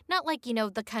like, not like,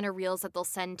 the kind of reels that they'll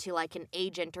send to like an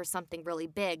agent or something really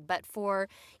big, but for,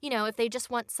 if they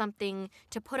just want something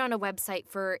to put on a website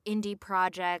for indie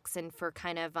projects and for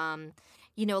kind of, a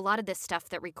lot of this stuff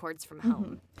that records from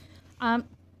home.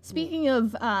 Speaking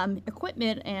of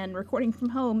equipment and recording from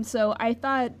home, so I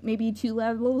thought maybe 2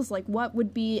 levels, like what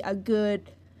would be a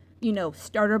good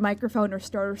starter microphone or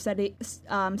starter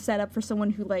setup for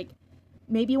someone who like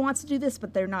maybe wants to do this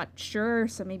but they're not sure,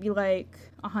 so maybe like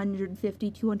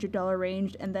 $150-$200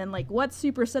 range, and then like what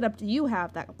super setup do you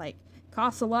have that like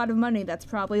costs a lot of money that's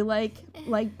probably like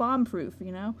bomb proof,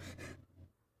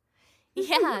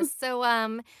 Yeah, so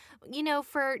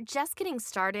for just getting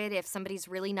started, if somebody's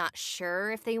really not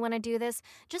sure if they want to do this,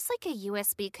 just like a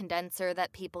USB condenser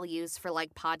that people use for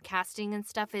like podcasting and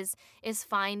stuff is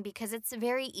fine, because it's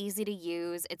very easy to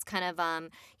use. It's kind of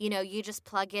you just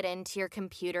plug it into your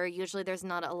computer. Usually there's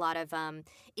not a lot of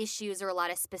issues or a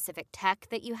lot of specific tech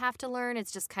that you have to learn.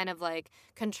 It's just kind of like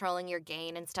controlling your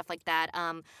gain and stuff like that.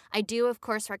 I do of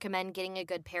course recommend getting a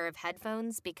good pair of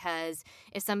headphones, because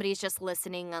if somebody's just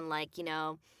listening on like,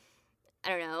 I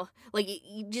don't know, like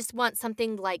you just want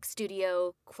something like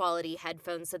studio quality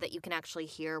headphones so that you can actually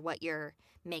hear what you're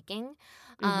making.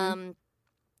 And,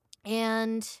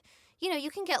 you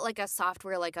can get like a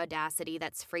software like Audacity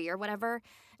that's free or whatever.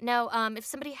 Now, if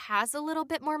somebody has a little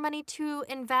bit more money to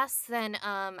invest, then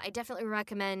I definitely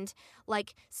recommend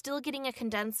like still getting a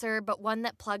condenser, but one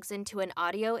that plugs into an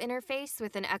audio interface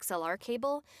with an XLR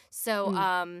cable.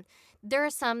 So there are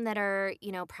some that are,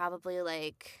 probably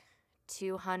like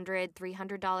 $200,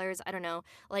 $300. I don't know.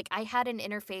 Like I had an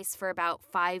interface for about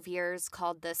 5 years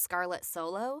called the Scarlett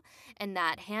Solo, and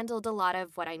that handled a lot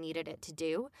of what I needed it to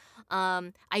do.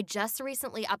 I just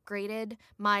recently upgraded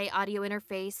my audio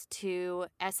interface to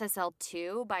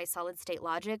SSL2 by Solid State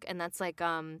Logic, and that's like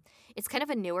it's kind of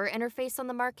a newer interface on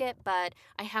the market, but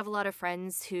I have a lot of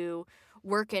friends who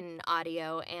work in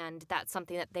audio, and that's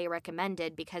something that they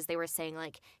recommended, because they were saying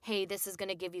like, hey, this is going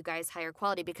to give you guys higher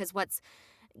quality, because what's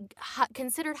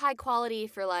considered high quality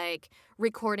for like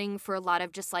recording for a lot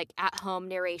of just like at home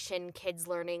narration, kids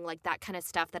learning, like that kind of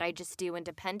stuff that I just do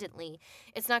independently,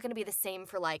 it's not going to be the same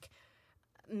for like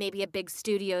maybe a big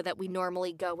studio that we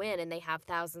normally go in and they have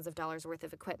thousands of dollars worth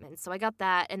of equipment. So I got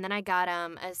that, and then I got a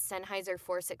Sennheiser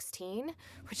 416,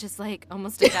 which is like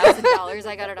almost $1,000.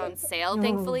 I got it on sale,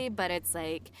 thankfully, but it's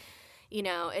like,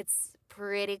 it's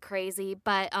pretty crazy.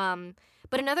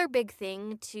 But another big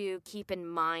thing to keep in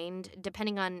mind,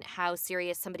 depending on how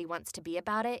serious somebody wants to be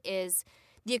about it, is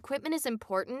the equipment is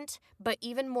important, but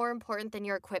even more important than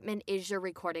your equipment is your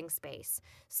recording space.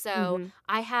 So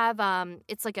I have,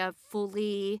 it's like a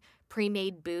fully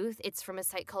pre-made booth. It's from a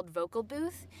site called Vocal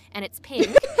Booth, and it's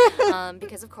pink,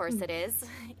 because of course it is.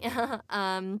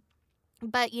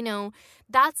 But, you know,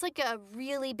 that's like a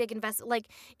really big investment. Like,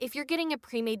 if you're getting a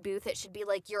pre-made booth, it should be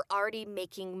like you're already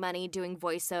making money doing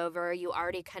voiceover. You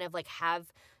already kind of like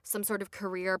have some sort of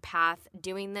career path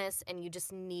doing this, and you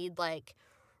just need like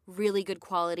really good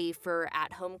quality for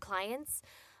at-home clients.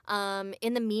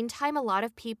 In the meantime, a lot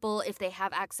of people, if they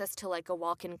have access to like a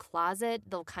walk-in closet,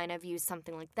 they'll kind of use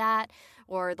something like that,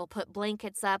 or they'll put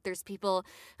blankets up. There's people,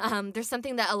 there's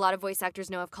something that a lot of voice actors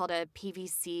know of called a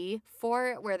PVC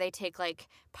fort, where they take like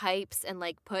pipes and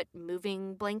like put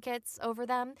moving blankets over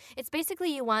them. It's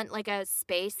basically you want like a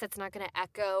space that's not going to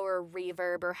echo or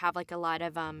reverb or have like a lot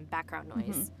of background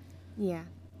noise. Yeah.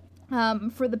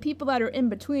 For the people that are in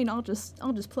between, I'll just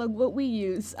plug what we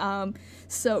use.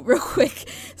 So real quick,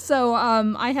 so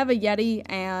I have a Yeti,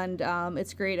 and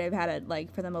it's great. I've had it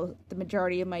like for the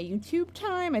majority of my YouTube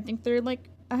time. I think they're like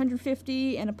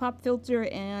 $150, and a pop filter,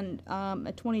 and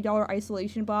a $20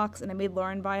 isolation box. And I made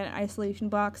Lauren buy an isolation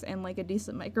box and like a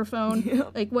decent microphone.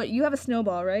 Yep. Like what? You have a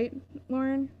Snowball, right,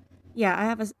 Lauren? Yeah, I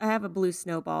have a blue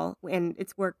Snowball, and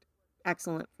it's worked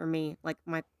excellent for me. Like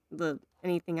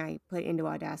anything I put into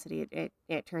Audacity,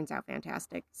 it turns out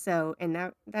fantastic. So, and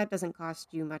that doesn't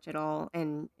cost you much at all,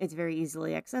 and it's very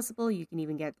easily accessible. You can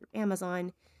even get it through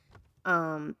Amazon.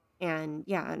 And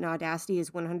yeah, and Audacity is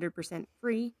 100%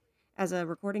 free as a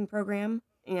recording program.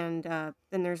 And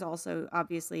then there's also,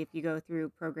 obviously, if you go through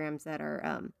programs that are,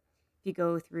 if you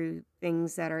go through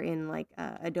things that are in like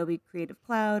Adobe Creative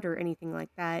Cloud or anything like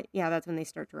that, yeah, that's when they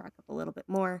start to rack up a little bit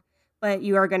more. But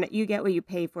you get what you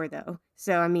pay for, though.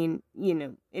 So, I mean, you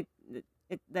know,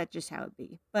 that's just how it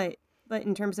be. But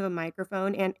in terms of a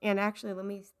microphone, and actually, let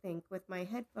me think, with my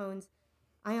headphones,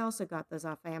 I also got those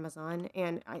off Amazon,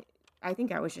 and I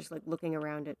think I was just, like, looking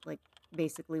around at, like,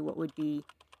 basically what would be,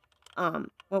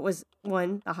 what was,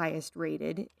 one, the highest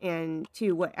rated, and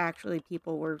two, what actually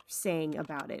people were saying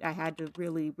about it. I had to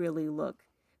really, really look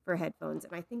for headphones,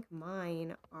 and I think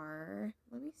mine are,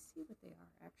 let me see what they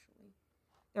are, actually.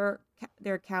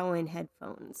 They're Cowan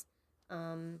headphones,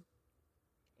 and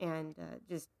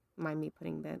just mind me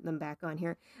putting them back on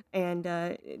here. And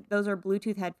those are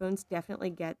Bluetooth headphones.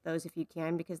 Definitely get those if you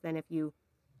can, because then if you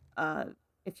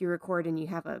record and you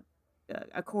have a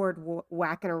cord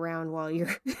whacking around while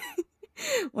you're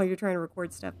while you're trying to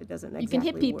record stuff, it doesn't exactly work.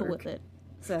 You can hit people with it.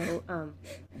 So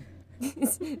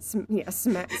yeah,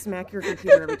 smack your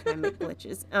computer every time it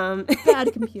glitches.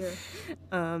 Bad computer.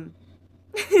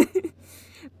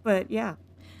 But yeah.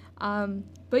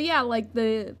 Like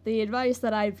the advice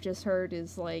that I've just heard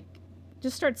is like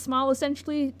just start small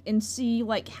essentially and see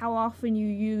like how often you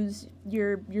use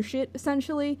your shit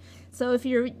essentially. So if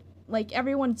you're like,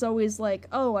 everyone's always like,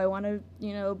 oh, I want to,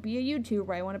 you know, be a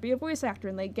YouTuber, I want to be a voice actor,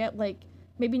 and they get like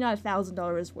maybe not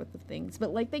 $1,000 worth of things,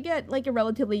 but like they get like a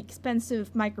relatively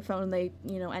expensive microphone and they,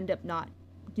 you know, end up not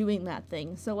doing that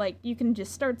thing. So like you can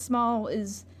just start small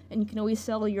and you can always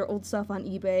sell your old stuff on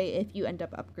eBay if you end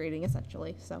up upgrading,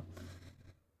 essentially. So,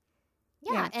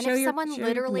 yeah, and if someone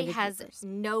literally has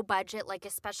no budget, like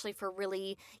especially for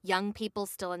really young people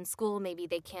still in school, maybe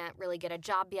they can't really get a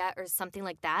job yet or something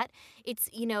like that, it's,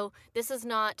 you know, this is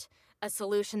not a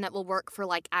solution that will work for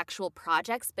like actual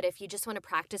projects, but if you just want to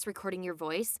practice recording your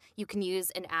voice, you can use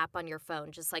an app on your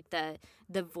phone, just like the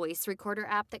voice recorder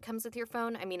app that comes with your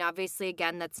phone. I mean, obviously,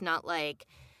 again, that's not going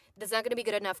to be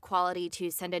good enough quality to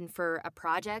send in for a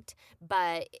project,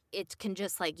 but it can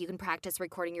just like, you can practice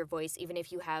recording your voice even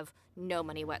if you have no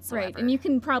money whatsoever. Right, and you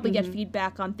can probably get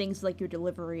feedback on things like your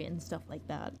delivery and stuff like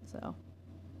that. So,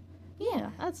 yeah,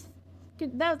 that's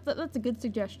good. That's a good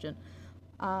suggestion.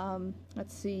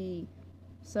 Let's see.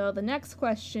 So the next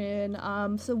question.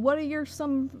 So what are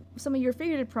some of your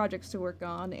favorite projects to work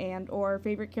on and or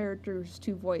favorite characters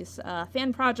to voice?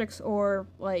 Fan projects or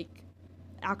like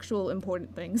actual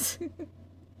important things.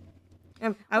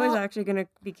 I was actually going to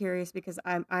be curious because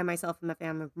I myself am a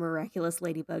fan of Miraculous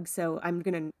Ladybug, so I'm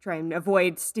going to try and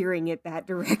avoid steering it that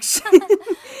direction.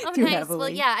 Oh, too nice. heavily. Well,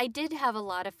 yeah, I did have a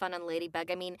lot of fun on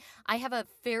Ladybug. I mean, I have a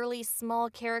fairly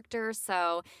small character,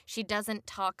 so she doesn't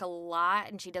talk a lot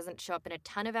and she doesn't show up in a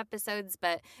ton of episodes,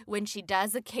 but when she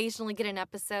does occasionally get an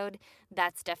episode,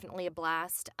 that's definitely a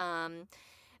blast.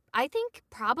 I think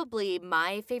probably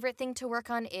my favorite thing to work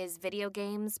on is video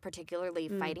games, particularly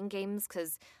fighting games,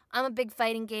 because I'm a big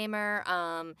fighting gamer.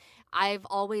 I've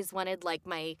always wanted like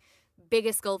my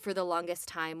biggest goal for the longest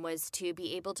time was to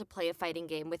be able to play a fighting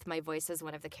game with my voice as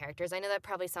one of the characters. I know that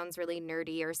probably sounds really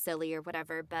nerdy or silly or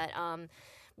whatever, but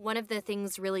one of the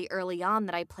things really early on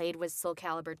that I played was Soul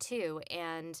Calibur 2,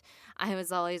 and I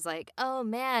was always like, oh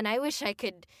man, I wish I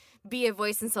could be a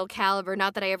voice in Soul Calibur.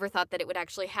 Not that I ever thought that it would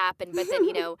actually happen, but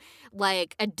then,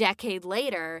 like a decade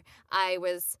later, I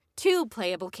was 2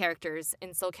 playable characters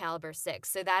in Soul Calibur 6.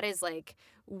 So that is like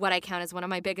what I count as one of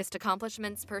my biggest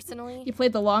accomplishments personally. You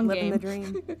played the long Living game. the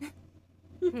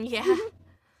dream. Yeah.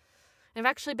 I've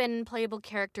actually been playable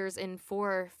characters in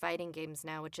 4 fighting games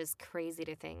now, which is crazy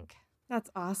to think. That's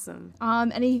awesome.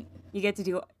 Any You get to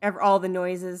do all the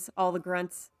noises, all the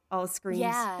grunts, all the screams.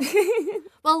 Yeah.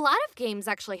 Well, a lot of games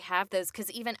actually have those, because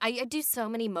even I do so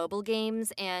many mobile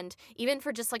games, and even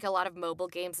for just like a lot of mobile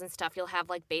games and stuff, you'll have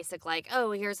like basic like,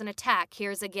 oh, here's an attack,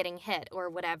 here's a getting hit or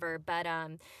whatever. But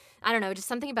I don't know, just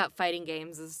something about fighting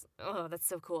games is, oh, that's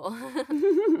so cool.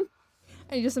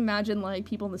 I just imagine like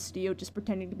people in the studio just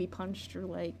pretending to be punched or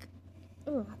like,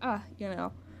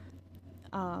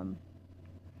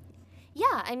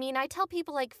 Yeah, I mean, I tell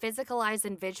people like physicalize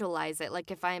and visualize it. Like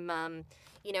if I'm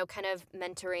kind of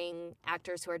mentoring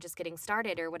actors who are just getting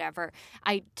started or whatever,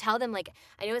 I tell them like,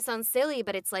 I know it sounds silly,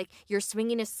 but it's like you're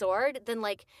swinging a sword, then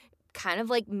like kind of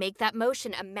like make that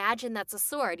motion. Imagine that's a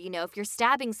sword. If you're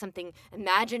stabbing something,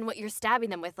 imagine what you're stabbing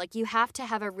them with. Like you have to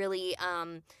have a really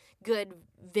good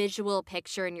visual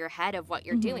picture in your head of what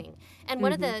you're doing. And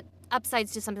one of the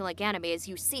upsides to something like anime is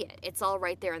you see it. It's all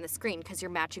right there on the screen because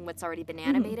you're matching what's already been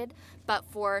animated. But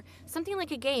for something like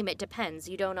a game, it depends.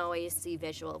 You don't always see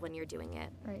visual when you're doing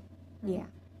it. Right. Yeah.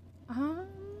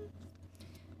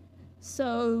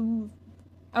 So,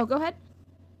 go ahead.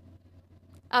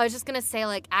 I was just going to say,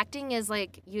 like, acting is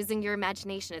like using your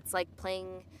imagination. It's like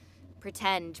playing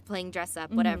pretend, playing dress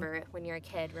up, whatever, when you're a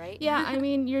kid, right? Yeah, I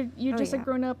mean, you're just a yeah.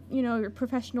 grown up, you're a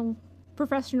professional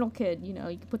kid. You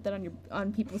can put that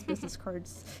on people's business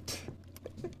cards.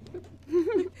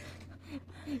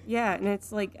 Yeah, and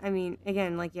it's like, I mean,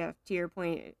 again, like, yeah, to your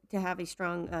point, to have a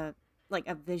strong, like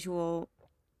a visual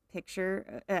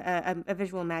picture, a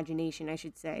visual imagination, I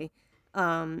should say,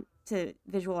 to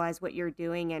visualize what you're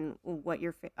doing and what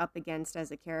you're up against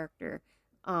as a character.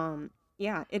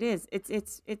 Yeah, it is.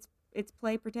 It's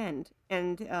play pretend,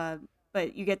 and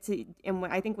but you get to, and what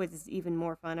I think what's even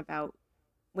more fun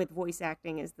with voice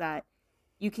acting is that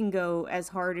you can go as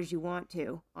hard as you want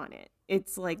to on it.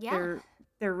 It's like there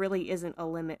really isn't a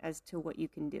limit as to what you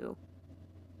can do.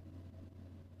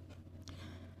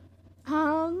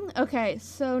 Okay,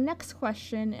 so next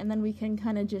question, and then we can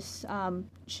kind of just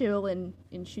chill and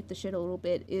shoot the shit a little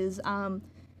bit, is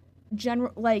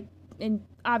general, like, and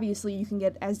obviously you can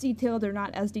get as detailed or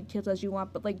not as detailed as you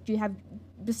want, but like, do you have,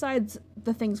 besides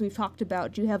the things we've talked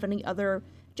about, do you have any other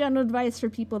general advice for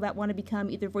people that want to become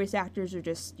either voice actors or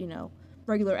just,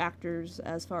 regular actors,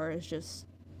 as far as just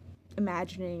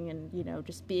imagining and,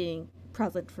 just being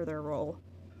present for their role?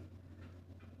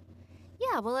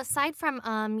 Yeah, well, aside from,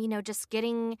 just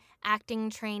getting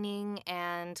acting training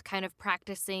and kind of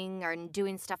practicing or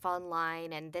doing stuff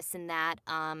online and this and that,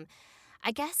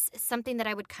 I guess something that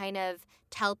I would kind of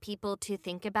tell people to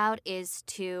think about is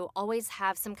to always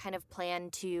have some kind of plan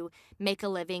to make a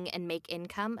living and make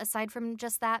income aside from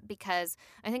just that, because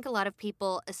I think a lot of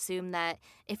people assume that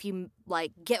if you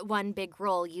like get one big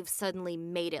role, you've suddenly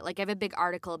made it. Like I have a big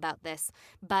article about this,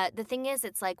 but the thing is,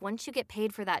 it's like once you get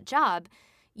paid for that job,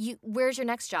 where's your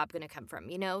next job going to come from,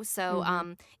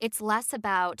 So it's less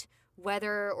about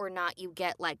whether or not you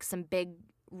get like some big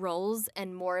roles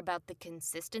and more about the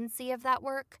consistency of that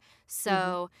work.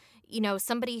 So,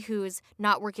 somebody who's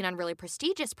not working on really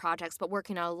prestigious projects but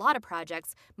working on a lot of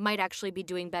projects might actually be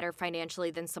doing better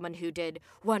financially than someone who did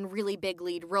one really big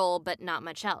lead role but not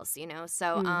much else,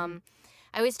 So I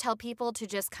always tell people to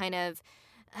just kind of,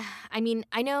 I mean,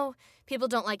 I know people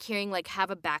don't like hearing like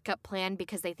have a backup plan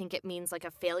because they think it means like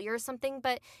a failure or something,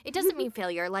 but it doesn't mean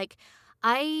failure. Like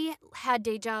I had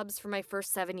day jobs for my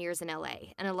first 7 years in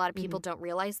LA, and a lot of people don't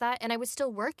realize that. And I was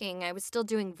still working. I was still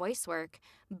doing voice work,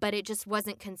 but it just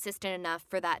wasn't consistent enough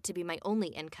for that to be my only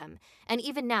income. And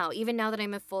even now that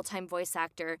I'm a full-time voice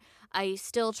actor, I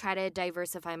still try to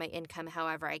diversify my income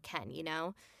however I can,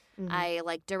 I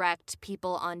like direct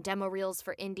people on demo reels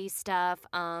for indie stuff.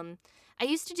 I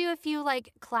used to do a few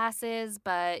like classes,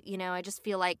 but I just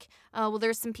feel like,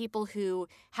 there's some people who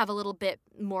have a little bit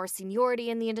more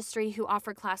seniority in the industry who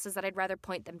offer classes that I'd rather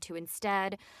point them to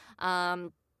instead.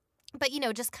 But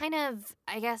just kind of,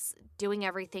 I guess, doing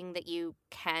everything that you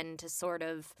can to sort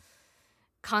of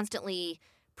constantly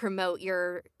promote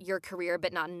your career,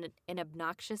 but not in an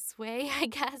obnoxious way, I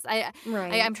guess.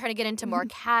 I'm trying to get into more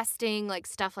casting, like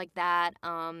stuff like that.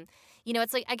 you know,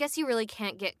 it's like, I guess you really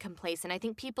can't get complacent. I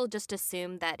think people just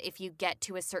assume that if you get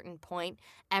to a certain point,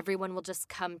 everyone will just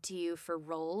come to you for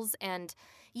roles. And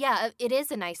yeah, it is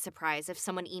a nice surprise if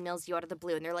someone emails you out of the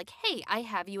blue and they're like, hey, I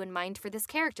have you in mind for this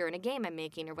character in a game I'm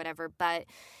making or whatever. But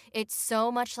it's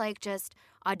so much like just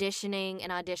auditioning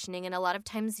and auditioning. And a lot of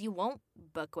times you won't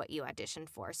book what you auditioned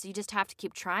for. So you just have to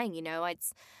keep trying, you know. I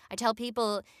tell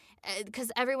people,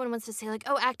 because everyone wants to say, like,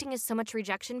 oh, acting is so much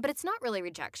rejection, but it's not really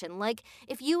rejection. Like,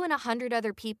 if you and 100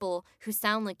 other people who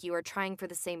sound like you are trying for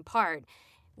the same part,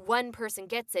 one person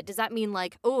gets it, does that mean,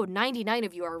 like, oh, 99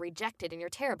 of you are rejected and you're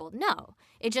terrible? No.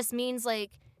 It just means,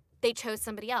 like, they chose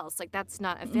somebody else. Like, that's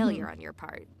not a failure on your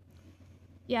part.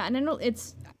 Yeah, and I know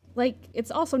it's, like, it's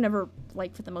also never,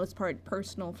 like, for the most part,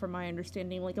 personal from my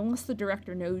understanding. Like, unless the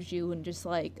director knows you and just,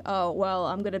 like, oh, well,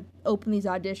 I'm gonna open these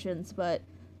auditions, but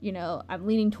you know, I'm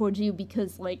leaning towards you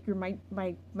because, like, you're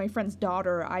my friend's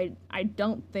daughter. I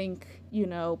don't think, you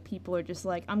know, people are just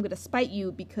like, I'm gonna spite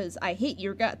you because I hate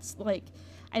your guts. Like,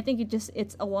 I think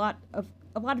it's a lot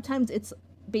of times it's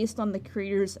based on the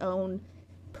creator's own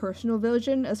personal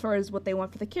vision as far as what they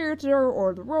want for the character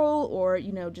or the role or,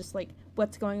 you know, just, like,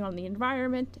 what's going on in the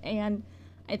environment. And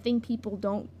I think people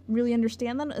don't really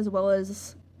understand that, as well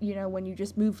as, you know, when you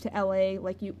just move to LA,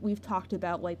 like we've talked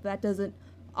about, like, that doesn't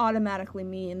automatically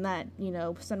mean that, you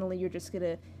know, suddenly you're just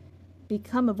gonna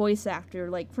become a voice actor.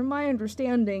 Like, from my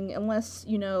understanding, unless,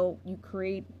 you know, you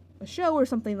create a show or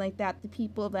something like that, the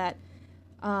people that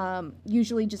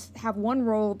usually just have one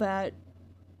role that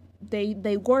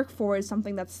they work for is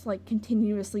something that's, like,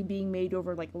 continuously being made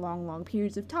over, like, long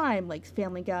periods of time, like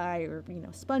Family Guy or, you know,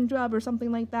 SpongeBob or something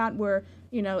like that, where,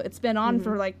 you know, it's been on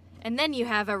for, like, and then you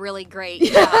have a really great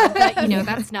job, but, you know,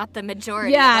 that's not the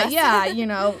majority of us. Yeah, you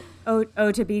know.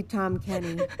 Oh, to be Tom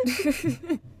Kenny.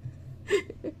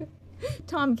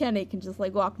 Tom Kenny can just,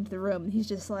 like, walk into the room and he's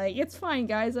just like, it's fine,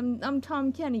 guys, I'm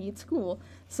Tom Kenny, it's cool.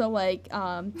 So, like,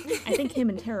 I think him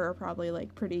and Tara are probably,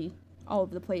 like, pretty all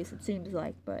over the place, it seems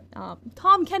like. But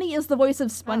Tom Kenny is the voice of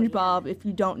SpongeBob, if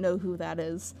you don't know who that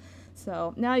is.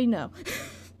 So, now you know.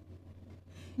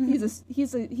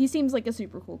 He seems like a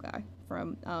super cool guy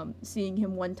from seeing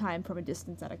him one time from a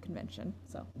distance at a convention.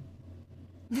 So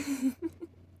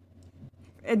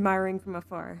admiring from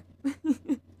afar.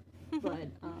 But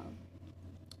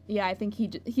yeah, I think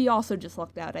he also just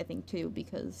lucked out, I think, too,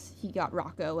 because he got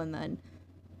Rocco and then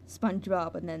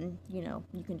SpongeBob, and then, you know,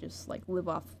 you can just, like, live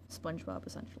off SpongeBob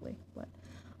essentially. But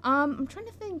I'm trying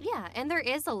to think. Yeah, and there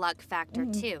is a luck factor,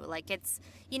 too. Like, it's,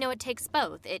 you know, it takes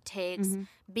both. It takes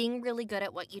being really good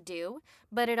at what you do,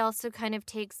 but it also kind of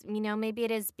takes, you know, maybe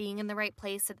it is being in the right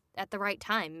place at the right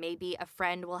time. Maybe a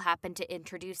friend will happen to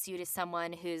introduce you to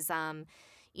someone who's,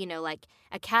 you know, like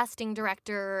a casting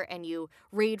director, and you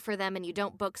read for them and you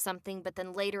don't book something, but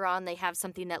then later on they have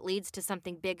something that leads to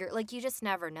something bigger. Like, you just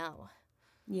never know.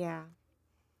 Yeah.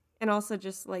 And also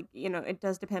just, like, you know, it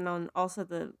does depend on also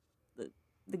the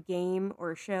game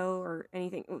or show or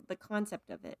anything. The concept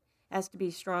of it has to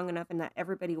be strong enough, and that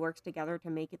everybody works together to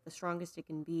make it the strongest it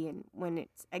can be. And when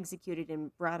it's executed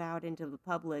and brought out into the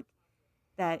public,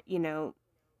 that, you know,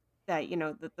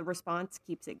 the response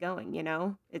keeps it going, you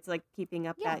know? It's like keeping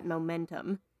up that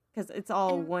momentum, because it's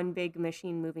all one big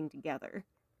machine moving together.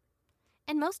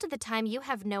 And most of the time, you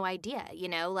have no idea, you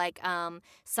know? Like,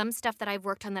 some stuff that I've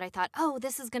worked on that I thought, oh,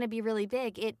 this is going to be really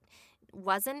big. It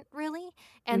wasn't really.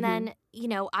 And then, you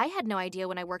know, I had no idea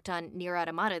when I worked on Nier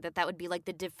Automata that would be, like,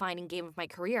 the defining game of my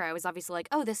career. I was obviously like,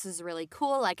 oh, this is really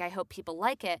cool. Like, I hope people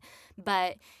like it.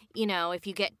 But, you know, if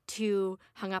you get too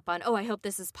hung up on, oh, I hope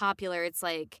this is popular, it's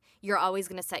like you're always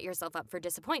going to set yourself up for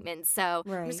disappointment. So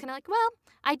I'm just kind of like, well,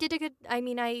 I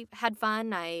had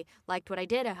fun. I liked what I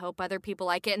did. I hope other people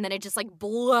like it. And then it just, like,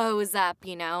 blows up,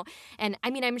 you know? And, I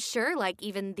mean, I'm sure, like,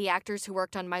 even the actors who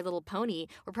worked on My Little Pony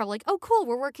were probably like, oh, cool,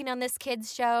 we're working on this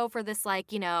kids show for this,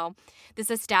 like, you know,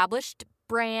 this established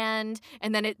brand,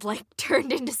 and then it, like,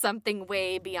 turned into something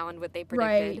way beyond what they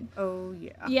predicted. Right. Oh,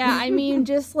 yeah. Yeah, I mean,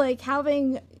 just, like,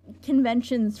 having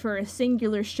conventions for a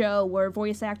singular show where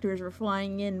voice actors are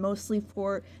flying in mostly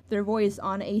for their voice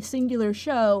on a singular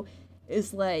show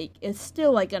is, like, it's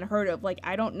still, like, unheard of. Like,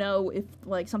 I don't know if,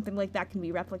 like, something like that can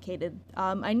be replicated.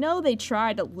 I know they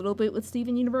tried a little bit with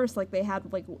Steven Universe, like, they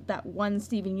had, like, that one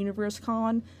Steven Universe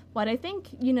con, but I think,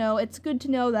 you know, it's good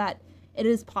to know that it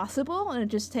is possible, and it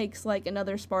just takes, like,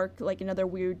 another spark, like, another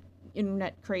weird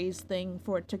internet craze thing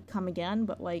for it to come again.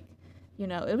 But, like, you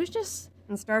know, it was just...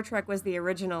 And Star Trek was the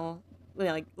original,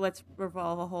 like, let's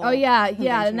revolve a whole... Oh, yeah,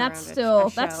 and that's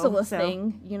still a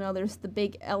thing. You know, there's the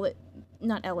big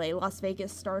Las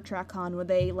Vegas Star Trek con where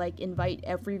they, like, invite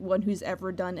everyone who's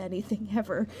ever done anything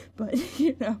ever. But,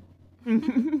 you know...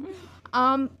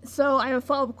 So I have a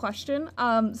follow-up question.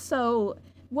 So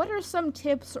what are some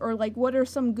tips or like what are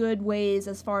some good ways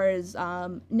as far as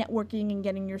networking and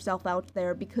getting yourself out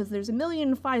there? Because there's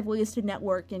 1,000,005 ways to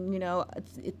network, and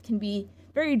it can be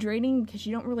very draining because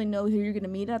you don't really know who you're gonna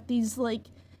meet at these like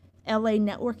LA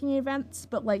networking events.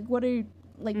 But like, what is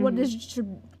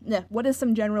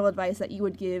some general advice that you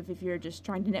would give if you're just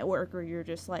trying to network, or you're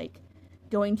just like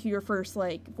going to your first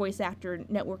like voice actor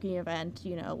networking event?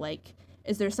 Like,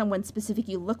 is there someone specific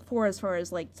you look for as far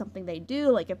as like something they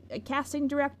do, like a casting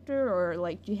director, or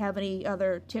like do you have any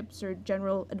other tips or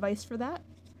general advice for that?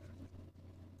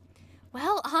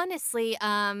 Well, honestly,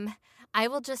 I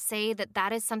will just say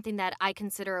that is something that I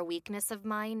consider a weakness of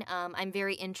mine. I'm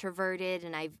very introverted,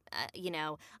 and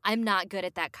I'm not good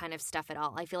at that kind of stuff at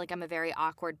all. I feel like I'm a very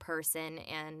awkward person,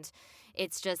 and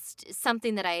it's just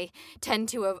something that I tend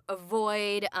to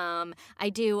avoid. I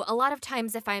do a lot of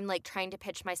times if I'm like trying to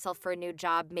pitch myself for a new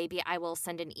job, maybe I will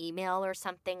send an email or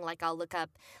something. Like I'll look up,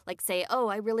 like say, oh,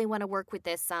 I really want to work with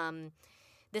this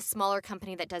smaller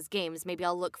company that does games. Maybe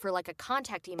I'll look for like a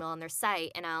contact email on their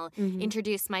site, and I'll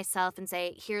introduce myself and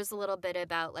say, here's a little bit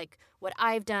about like what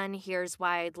I've done. Here's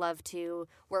why I'd love to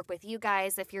work with you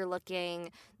guys if you're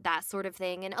looking, that sort of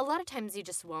thing. And a lot of times you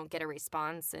just won't get a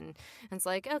response, and it's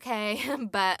like, okay.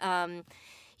 But,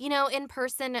 in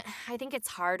person, I think it's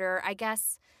harder. I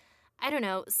guess, I don't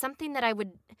know, something that I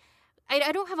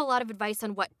don't have a lot of advice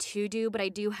on what to do, but I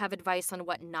do have advice on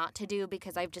what not to do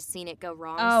because I've just seen it go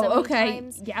wrong so many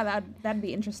times. Yeah, that'd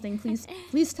be interesting.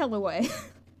 Please tell away.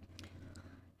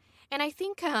 And I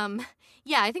think,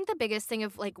 I think the biggest thing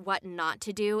of like what not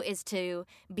to do is to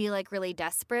be like really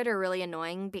desperate or really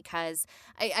annoying, because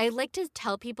I like to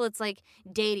tell people it's like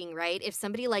dating, right? If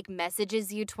somebody like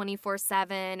messages you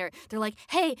 24/7, or they're like,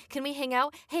 hey, can we hang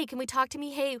out? Hey, can we talk to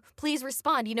me? Hey, please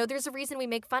respond. There's a reason we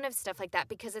make fun of stuff like that,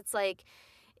 because it's like,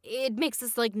 it makes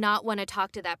us like not want to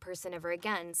talk to that person ever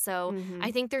again. So I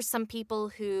think there's some people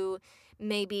who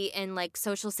maybe in like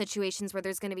social situations where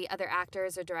there's going to be other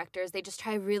actors or directors, they just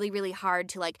try really, really hard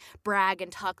to like brag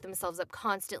and talk themselves up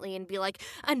constantly and be like,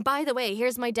 and by the way,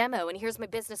 here's my demo and here's my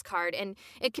business card. And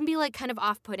it can be like kind of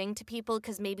off-putting to people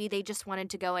because maybe they just wanted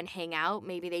to go and hang out.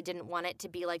 Maybe they didn't want it to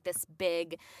be like this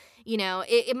big,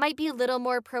 it might be a little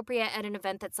more appropriate at an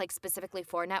event that's like specifically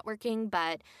for networking,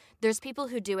 but there's people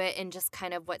who do it in just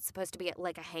kind of what's supposed to be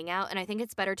like a hangout. And I think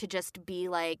it's better to just be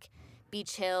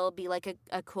chill, be like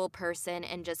a cool person,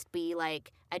 and just be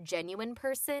like a genuine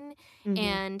person.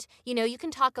 And, you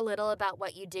can talk a little about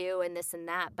what you do and this and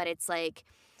that, but it's like,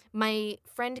 my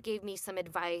friend gave me some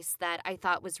advice that I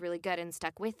thought was really good and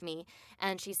stuck with me.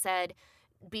 And she said,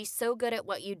 be so good at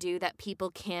what you do that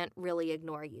people can't really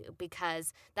ignore you,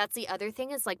 because that's the other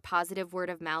thing is like positive word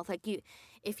of mouth. Like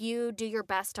if you do your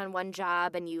best on one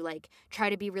job and you like try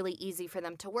to be really easy for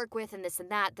them to work with and this and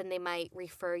that, then they might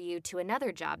refer you to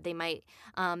another job. They might,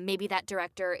 maybe that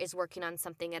director is working on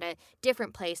something at a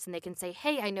different place and they can say,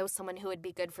 hey, I know someone who would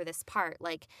be good for this part.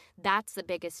 Like that's the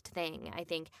biggest thing. I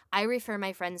think I refer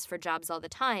my friends for jobs all the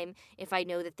time if I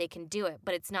know that they can do it,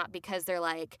 but it's not because they're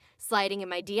like sliding in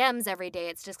my DMs every day.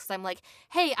 It's just because I'm like,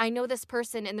 hey, I know this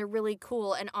person and they're really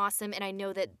cool and awesome and I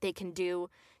know that they can do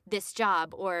this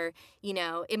job. Or,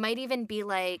 it might even be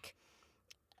like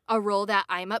a role that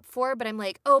I'm up for, but I'm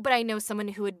like, oh, but I know someone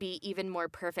who would be even more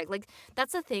perfect. Like,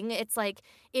 that's the thing. It's like,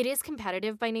 it is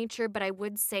competitive by nature, but I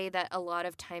would say that a lot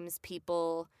of times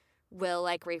people will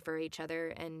like refer each other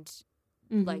and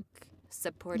like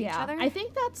support each other. I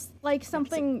think that's like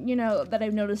something, that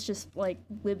I've noticed just like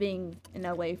living in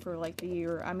LA for like the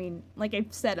year. I mean, like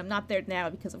I've said, I'm not there now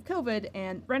because of COVID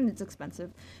and rent is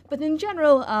expensive. But in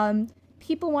general,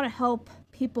 people want to help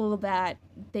people that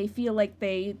they feel like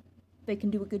they can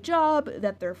do a good job,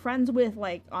 that they're friends with,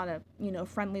 like on a,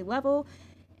 friendly level.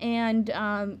 And,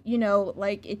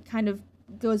 like it kind of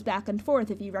goes back and forth.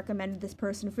 If you recommended this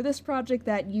person for this project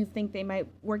that you think they might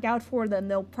work out for, then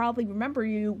they'll probably remember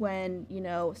you when,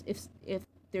 if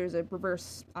there's a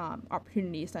reverse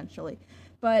opportunity, essentially.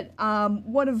 But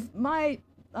one of my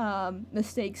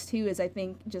mistakes too is I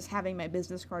think just having my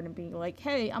business card and being like,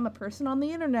 hey, I'm a person on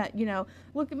the internet,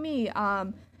 look at me,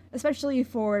 especially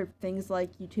for things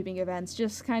like YouTubing events,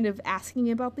 just kind of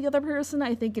asking about the other person,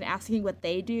 I think, and asking what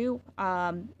they do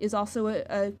is also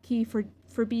a key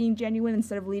for being genuine,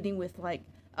 instead of leading with like,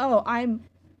 oh, I'm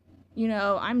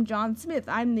John Smith,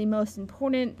 I'm the most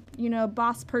important,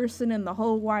 boss person in the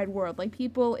whole wide world. Like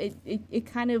people, it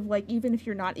kind of like, even if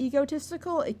you're not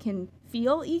egotistical, it can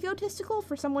feel egotistical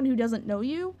for someone who doesn't know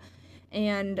you.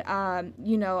 And,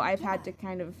 I've had to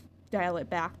kind of dial it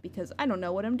back because I don't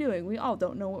know what I'm doing. We all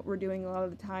don't know what we're doing a lot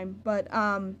of the time. But,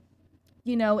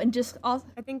 and just also.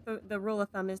 I think the rule of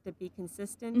thumb is to be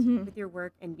consistent with your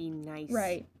work and be nice.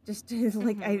 Right. Just to,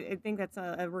 like, I think that's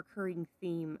a recurring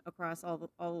theme across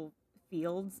all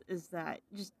fields, is that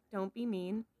just don't be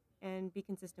mean and be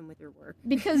consistent with your work.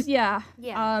 Because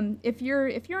if you're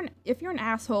an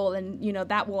asshole, then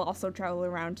that will also travel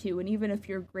around too. And even if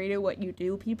you're great at what you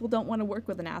do, people don't want to work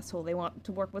with an asshole. They want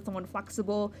to work with someone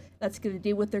flexible that's going to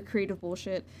deal with their creative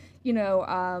bullshit.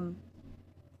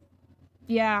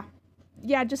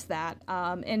 Just that.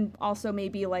 And also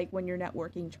maybe like when you're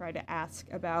networking, try to ask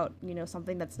about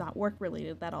something that's not work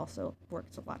related. That also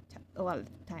works a lot of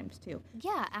times too.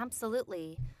 Yeah,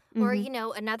 absolutely. Or,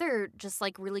 another just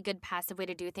like really good passive way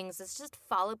to do things is just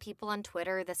follow people on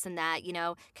Twitter, this and that,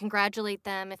 congratulate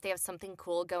them if they have something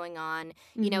cool going on.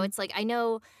 It's like, I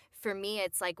know for me,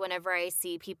 it's like whenever I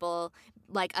see people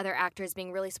like other actors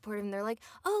being really supportive and they're like,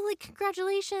 oh, like,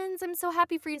 congratulations, I'm so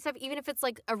happy for you and stuff. Even if it's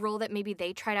like a role that maybe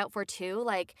they tried out for too,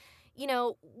 like,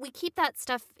 we keep that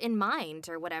stuff in mind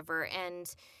or whatever.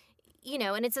 And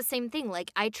and it's the same thing.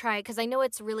 Like, I try, because I know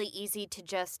it's really easy to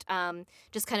just kind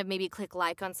of maybe click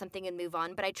like on something and move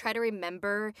on. But I try to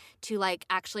remember to, like,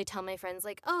 actually tell my friends,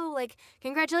 like, oh, like,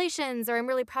 congratulations, or I'm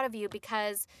really proud of you,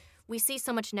 because we see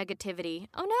so much negativity.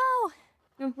 Oh,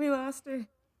 no. We lost her.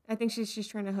 I think she's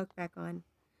trying to hook back on.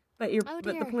 But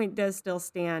but the point does still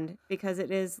stand, because it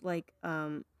is like,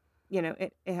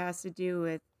 it has to do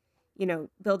with,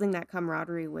 building that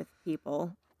camaraderie with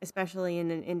people, especially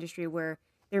in an industry where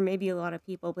there may be a lot of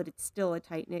people, but it's still a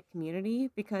tight-knit community,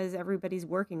 because everybody's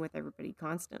working with everybody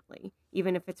constantly,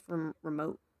 even if it's from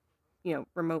remote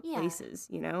places,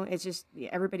 It's just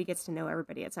everybody gets to know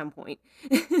everybody at some point.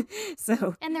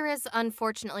 So. And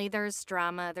unfortunately, there's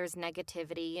drama, there's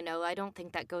negativity, I don't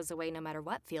think that goes away no matter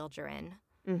what field you're in.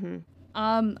 Mm-hmm.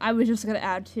 I was just going to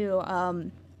add, too,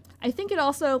 I think it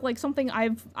also, like, something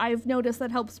I've noticed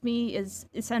that helps me is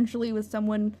essentially with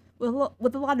someone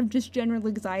with a lot of just general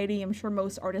anxiety. I'm sure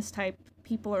most artist type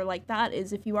people are like that,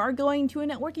 is if you are going to a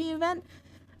networking event,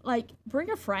 like,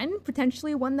 bring a friend,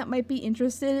 potentially one that might be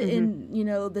interested in,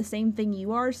 the same thing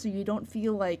you are, so you don't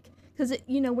feel like, because,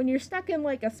 when you're stuck in,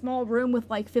 like, a small room with,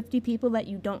 like, 50 people that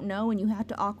you don't know, and you have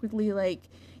to awkwardly, like,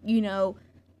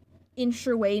 inch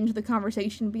your way into the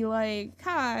conversation, be like,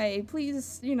 hi,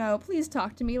 please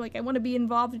talk to me, like, I want to be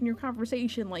involved in your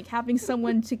conversation, like, having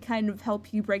someone to kind of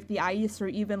help you break the ice, or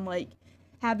even, like,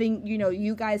 having,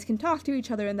 you guys can talk to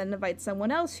each other and then invite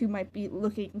someone else who might be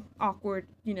looking awkward,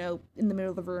 in the middle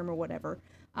of the room or whatever.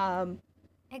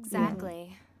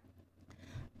 Exactly.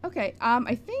 Yeah. Okay,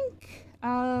 I think,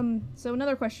 so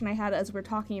another question I had as we're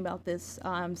talking about this,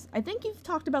 I think you've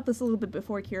talked about this a little bit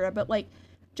before, Kira, but, like,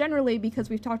 generally, because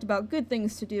we've talked about good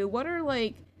things to do, what are,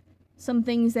 like, some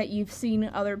things that you've seen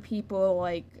other people,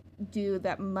 like, do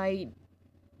that might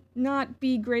not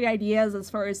be great ideas as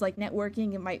far as, like,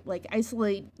 networking? It might, like,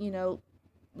 isolate,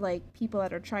 like, people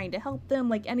that are trying to help them,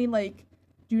 like, any, like,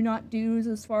 do not do's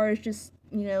as far as just,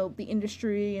 the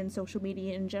industry and social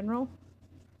media in general?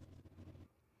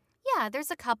 Yeah,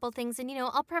 there's a couple things, and,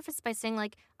 I'll preface by saying,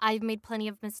 like, I've made plenty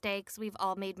of mistakes. We've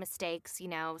all made mistakes,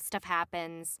 stuff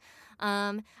happens.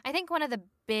 I think one of the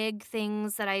big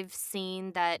things that I've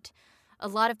seen that a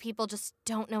lot of people just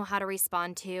don't know how to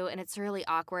respond to, and it's really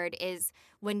awkward, is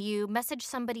when you message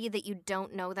somebody that you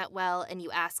don't know that well and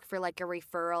you ask for, like, a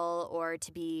referral or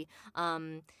to be,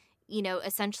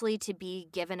 essentially to be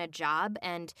given a job.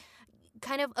 And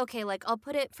kind of, okay, like, I'll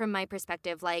put it from my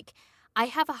perspective, like, I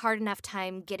have a hard enough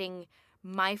time getting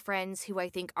my friends who I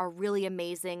think are really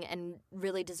amazing and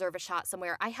really deserve a shot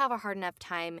somewhere. I have a hard enough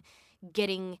time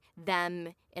getting them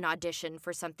an audition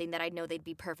for something that I know they'd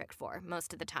be perfect for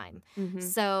most of the time. Mm-hmm.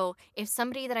 So if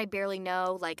somebody that I barely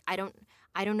know, like, I don't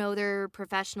know their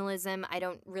professionalism, I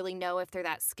don't really know if they're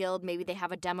that skilled, maybe they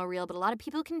have a demo reel, but a lot of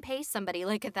people can pay somebody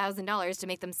like $1,000 to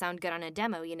make them sound good on a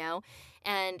demo,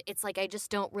 And it's like, I just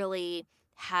don't really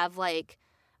have, like,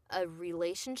 a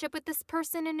relationship with this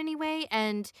person in any way,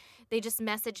 and they just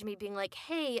message me being like,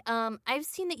 hey, I've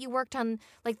seen that you worked on,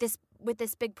 like, this with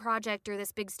this big project or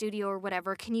this big studio or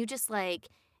whatever, can you just, like,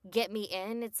 get me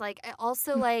in? It's like, I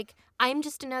also, like, I'm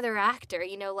just another actor,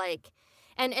 like,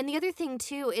 and the other thing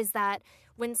too is that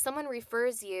when someone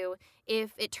refers you,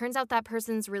 if it turns out that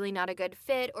person's really not a good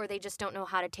fit, or they just don't know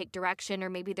how to take direction, or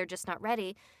maybe they're just not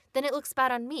ready, then it looks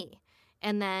bad on me.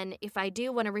 And then if I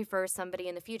do want to refer somebody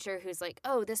in the future who's like,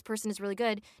 oh, this person is really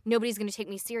good, nobody's going to take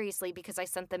me seriously because I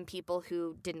sent them people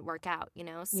who didn't work out,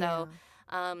 So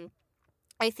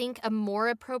I think a more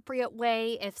appropriate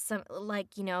way, if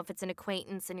if it's an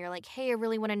acquaintance and you're like, hey, I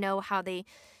really want to know how they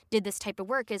did this type of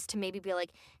work is to maybe be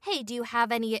like, hey, do you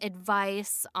have any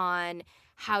advice on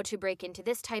how to break into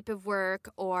this type of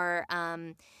work? Or,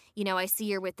 I see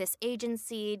you're with this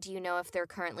agency. Do you know if they're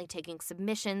currently taking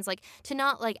submissions? Like, to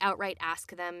not like outright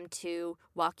ask them to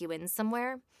walk you in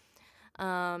somewhere.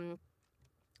 It's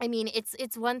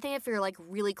one thing if you're like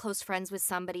really close friends with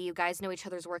somebody, you guys know each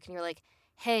other's work, and you're like,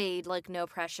 hey, like no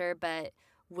pressure, but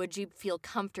would you feel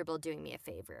comfortable doing me a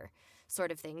favor,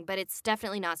 sort of thing. But it's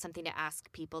definitely not something to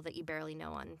ask people that you barely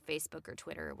know on Facebook or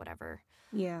Twitter or whatever.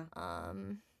 Yeah.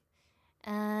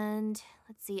 And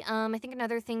let's see. I think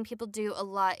another thing people do a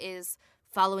lot is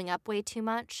following up way too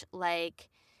much. Like,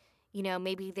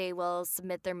 maybe they will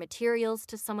submit their materials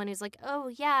to someone who's like, oh,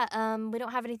 yeah, we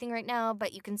don't have anything right now,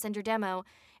 but you can send your demo.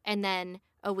 And then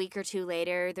a week or two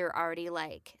later, they're already,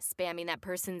 like, spamming that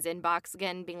person's inbox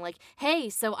again, being like, hey,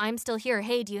 so I'm still here.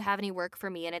 Hey, do you have any work for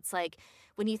me? And it's like,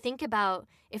 when you think about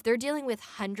if they're dealing with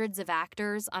hundreds of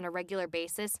actors on a regular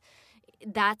basis,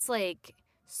 that's, like,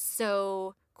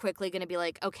 so quickly going to be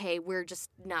like, okay, we're just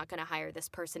not going to hire this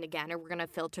person again, or we're going to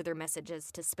filter their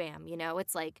messages to spam,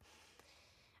 It's like,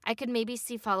 I could maybe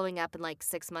see following up in like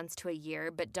 6 months to a year,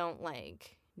 but don't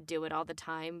like do it all the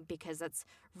time, because that's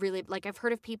really, like, I've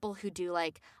heard of people who do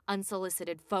like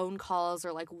unsolicited phone calls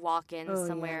or like walk-ins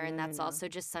somewhere, and that's also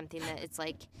just something that it's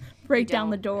like break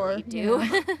down the door. Really do.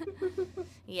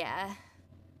 Yeah.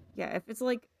 Yeah, if it's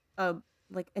like an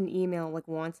email like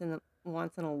once in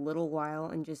a little while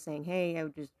and just saying, hey, I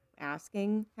was just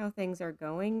asking how things are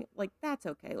going, like, that's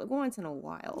okay, like once in a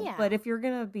while. Yeah. But if you're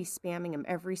gonna be spamming them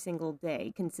every single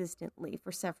day consistently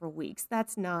for several weeks,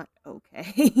 that's not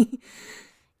okay.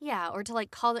 Yeah, or to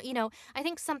like call it, I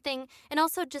think something, and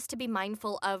also just to be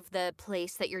mindful of the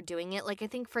place that you're doing it. Like, I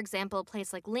think, for example, a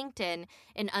place like LinkedIn,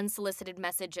 an unsolicited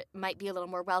message might be a little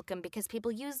more welcome because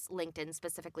people use LinkedIn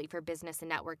specifically for business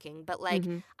and networking. But like,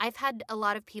 I've had a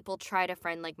lot of people try to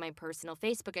friend like my personal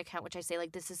Facebook account, which I say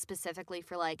like, this is specifically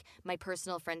for like my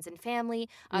personal friends and family.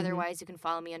 Otherwise, you can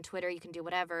follow me on Twitter, you can do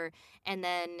whatever. And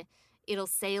then it'll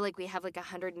say like we have like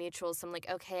 100 mutuals, so I'm like,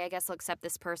 okay, I guess I'll accept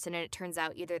this person, and it turns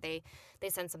out either they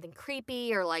send something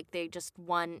creepy, or like they just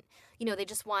want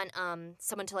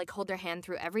someone to like hold their hand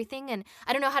through everything. And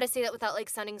I don't know how to say that without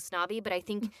like sounding snobby, but I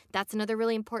think that's another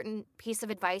really important piece of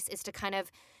advice, is to kind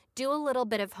of do a little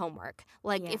bit of homework.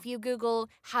 Like, if you Google,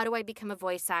 how do I become a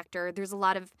voice actor, there's a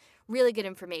lot of really good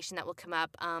information that will come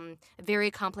up. A very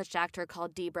accomplished actor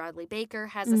called D. Bradley Baker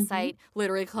has a site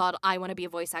literally called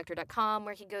iwannabeavoiceactor.com,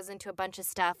 where he goes into a bunch of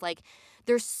stuff. Like,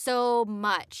 there's so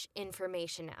much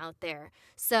information out there.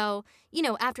 So,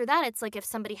 after that, it's like if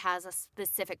somebody has a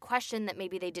specific question that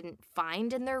maybe they didn't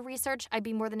find in their research, I'd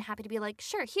be more than happy to be like,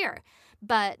 sure, here.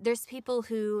 But there's people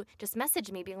who just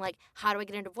message me being like, how do I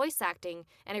get into voice acting?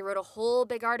 And I wrote a whole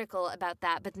big article about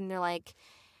that. But then they're like,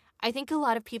 I think a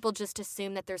lot of people just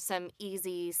assume that there's some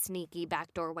easy, sneaky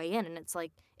backdoor way in. And it's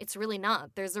like, it's really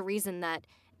not. There's a reason that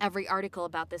every article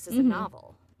about this is a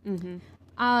novel.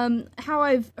 How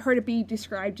I've heard it be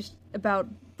described just about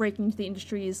breaking into the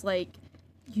industry is like,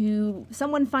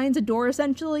 someone finds a door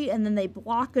essentially, and then they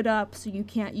block it up so you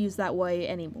can't use that way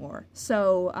anymore.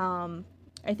 So,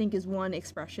 I think is one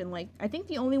expression. Like, I think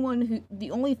the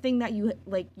only thing that you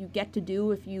get to do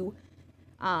if you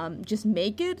just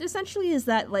make it essentially is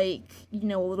that, like, a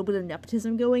little bit of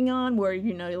nepotism going on, where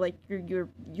like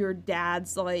your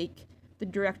dad's like the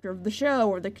director of the show,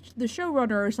 or the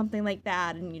showrunner or something like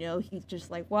that, and he's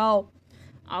just like, well,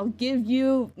 I'll give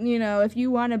you, if you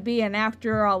want to be an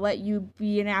actor, I'll let you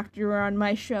be an actor on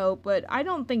my show. But I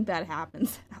don't think that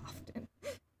happens that often.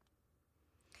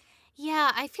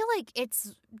 Yeah, I feel like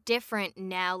it's different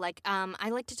now. Like, I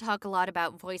like to talk a lot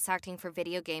about voice acting for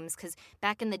video games, because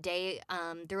back in the day,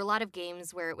 there were a lot of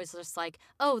games where it was just like,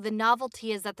 oh, the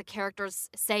novelty is that the characters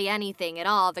say anything at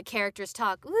all. The characters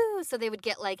talk, woo! So they would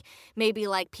get, like, maybe,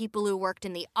 like, people who worked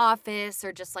in the office,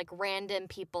 or just, like, random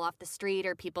people off the street,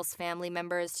 or people's family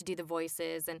members to do the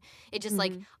voices. And it just,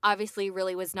 like, obviously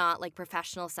really was not, like,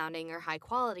 professional sounding or high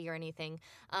quality or anything.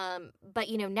 But,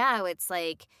 now it's,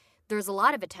 like, there's a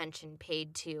lot of attention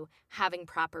paid to having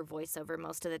proper voiceover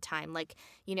most of the time. Like,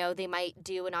 they might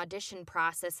do an audition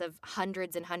process of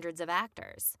hundreds and hundreds of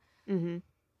actors. And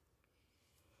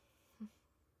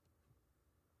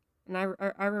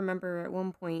I remember at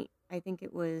one point, I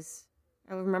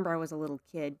remember I was a little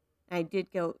kid. I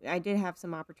did have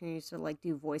some opportunities to like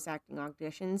do voice acting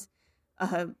auditions.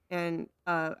 And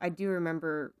I do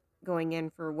remember going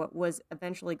in for what was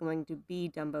eventually going to be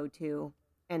Dumbo 2.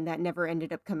 And that never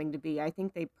ended up coming to be. I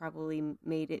think they probably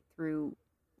made it through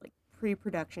like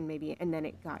pre-production maybe, and then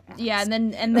it got asked. Yeah, and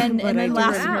then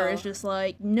Lasseter is just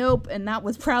like, nope, and that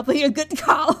was probably a good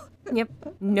call.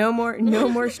 Yep. No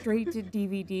more straight to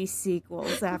DVD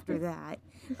sequels after that.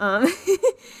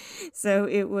 So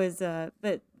it was,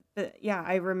 but yeah,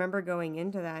 I remember going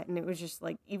into that, and it was just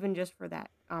like, even just for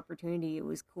that opportunity, it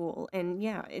was cool. And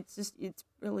yeah, it's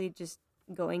really just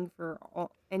going for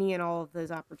any and all of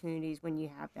those opportunities when you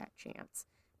have that chance.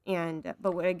 And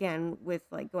but again, with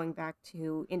like going back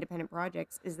to independent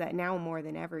projects, is that now more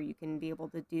than ever you can be able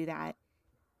to do that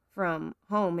from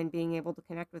home, and being able to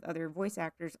connect with other voice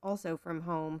actors also from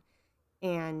home,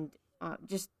 and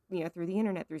just through the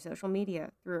internet, through social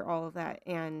media, through all of that.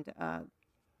 And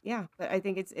yeah, but I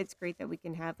think it's great that we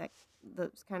can have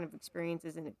those kind of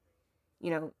experiences, and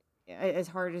as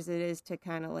hard as it is to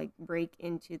kind of like break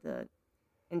into the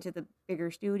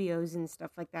bigger studios and stuff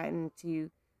like that, and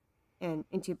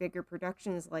into bigger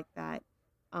productions like that,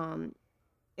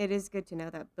 it is good to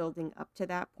know that building up to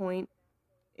that point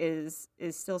is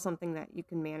still something that you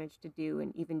can manage to do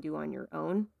and even do on your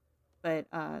own. But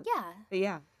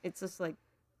yeah, it's just like,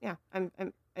 yeah,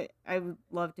 I would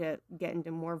love to get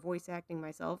into more voice acting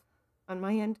myself on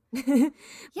my end.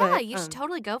 Yeah, you should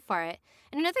totally go for it.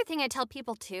 And another thing I tell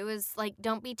people too is like,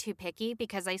 don't be too picky,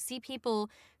 because I see people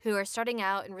who are starting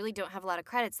out and really don't have a lot of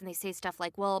credits, and they say stuff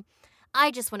like, well,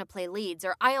 I just want to play leads,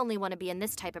 or I only want to be in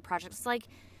this type of project. It's like,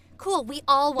 cool, we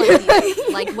all want to be there.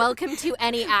 Like, welcome to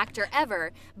any actor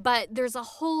ever. But there's a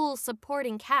whole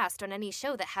supporting cast on any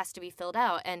show that has to be filled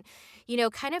out. And,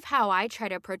 kind of how I try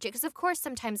to approach it, because of course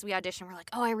sometimes we audition, we're like,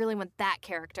 oh, I really want that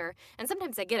character. And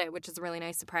sometimes I get it, which is a really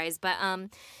nice surprise. But,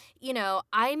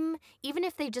 even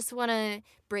if they just want to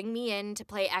bring me in to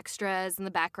play extras in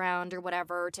the background or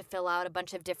whatever, to fill out a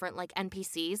bunch of different like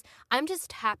NPCs, I'm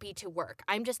just happy to work.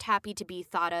 I'm just happy to be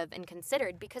thought of and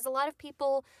considered, because a lot of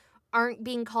people aren't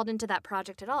being called into that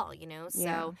project at all, So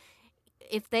Yeah.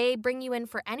 if they bring you in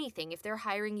for anything, if they're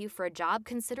hiring you for a job,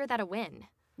 consider that a win.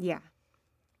 Yeah.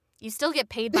 You still get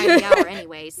paid by the hour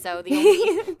anyway, so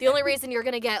the only reason you're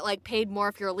going to get like paid more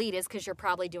if you're a lead is because you're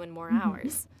probably doing more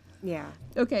hours. Yeah.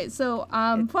 Okay, so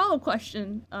follow-up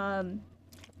question, and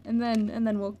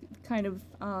then we'll kind of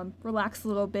relax a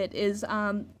little bit, is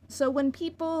so when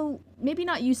people, maybe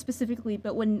not you specifically,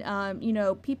 but when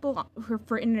people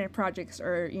for internet projects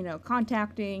are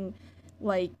contacting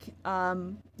like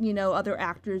other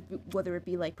actors, whether it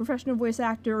be like professional voice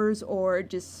actors or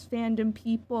just fandom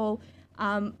people,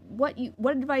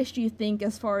 what advice do you think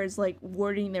as far as like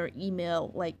wording their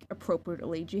email like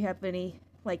appropriately? Do you have any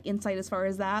like insight as far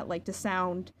as that, like to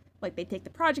sound like they take the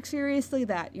project seriously,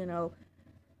 that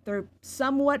they're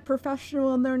somewhat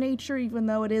professional in their nature, even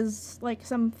though it is like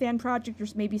some fan project or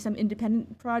maybe some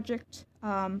independent project,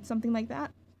 something like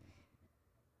that?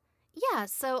 Yeah,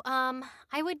 so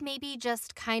I would maybe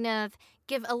just kind of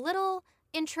give a little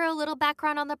intro, little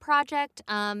background on the project.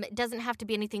 It doesn't have to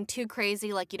be anything too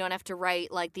crazy, like you don't have to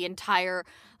write like the entire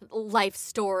life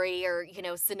story or,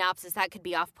 synopsis. That could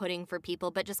be off-putting for people,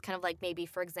 but just kind of like maybe,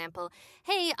 for example,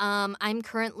 hey, I'm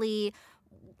currently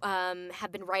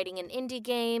have been writing an indie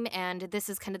game, and this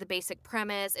is kind of the basic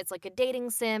premise. It's like a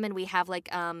dating sim, and we have like,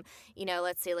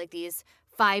 let's say like these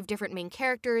 5 different main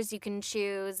characters you can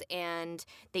choose, and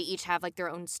they each have like their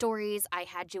own stories. I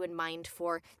had you in mind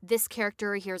for this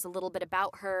character. Here's a little bit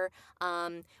about her.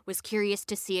 Was curious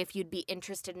to see if you'd be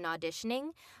interested in auditioning.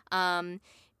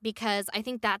 Because I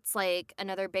think that's like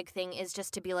another big thing, is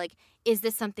just to be like, is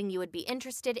this something you would be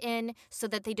interested in, so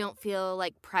that they don't feel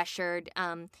like pressured.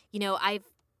 I've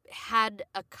had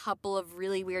a couple of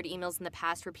really weird emails in the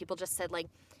past where people just said like,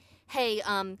 hey,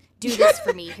 do this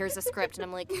for me, here's a script. And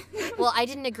I'm like, well, I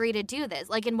didn't agree to do this.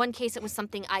 Like in one case, it was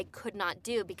something I could not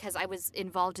do because I was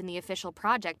involved in the official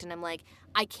project. And I'm like,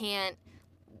 I can't,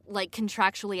 like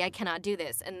contractually, I cannot do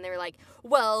this. And they're like,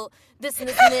 well, this and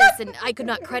this and this, and I could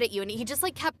not credit you. And he just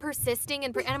like kept persisting.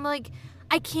 And I'm like,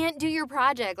 I can't do your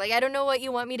project. Like, I don't know what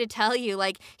you want me to tell you.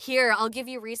 Like, here, I'll give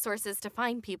you resources to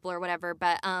find people or whatever.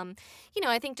 But,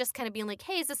 I think just kind of being like,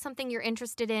 hey, is this something you're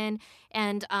interested in?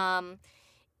 And,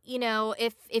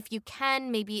 if you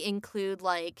can, maybe include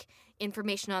like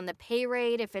information on the pay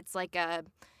rate, if it's like a,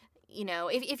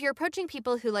 if you're approaching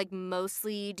people who like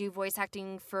mostly do voice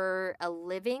acting for a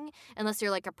living, unless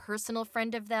you're like a personal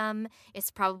friend of them, it's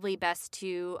probably best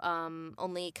to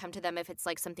only come to them if it's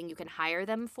like something you can hire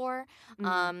them for.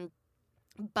 Mm-hmm.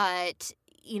 But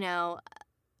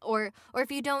or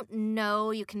if you don't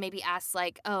know, you can maybe ask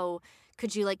like, oh,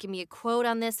 could you like give me a quote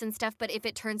on this and stuff? But if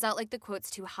it turns out like the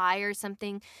quote's too high or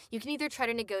something, you can either try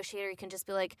to negotiate or you can just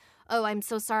be like, oh, I'm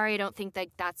so sorry. I don't think that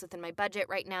that's within my budget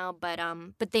right now. But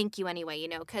thank you anyway, you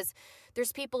know, because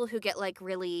there's people who get like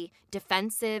really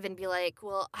defensive and be like,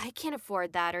 well, I can't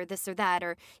afford that or this or that,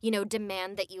 or, you know,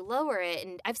 demand that you lower it.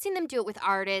 And I've seen them do it with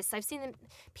artists. I've seen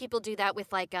people do that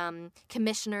with like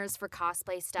commissioners for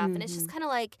cosplay stuff. And it's just kind of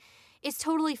like, it's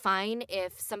totally fine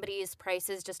if somebody's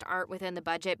prices just aren't within the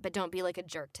budget, but don't be like a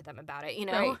jerk to them about it, you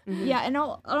know? Right. Yeah, and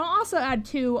I'll also add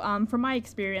too, from my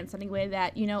experience anyway,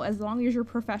 that, you know, as long as you're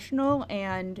professional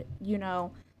and, you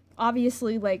know,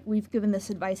 obviously, like, we've given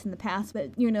this advice in the past,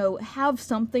 but, you know, have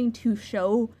something to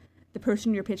show the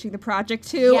person you're pitching the project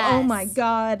to. Yes. Oh my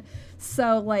God.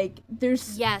 So, like,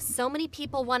 there's... Yes, so many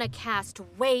people want to cast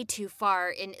way too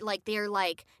far, and, like, they're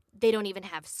like, they don't even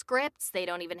have scripts, they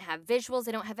don't even have visuals,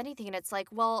 they don't have anything, and it's like,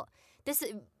 well, this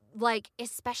is, like,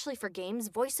 especially for games,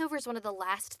 voiceover is one of the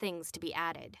last things to be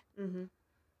added. Mm-hmm.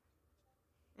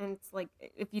 And it's like,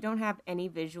 if you don't have any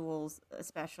visuals,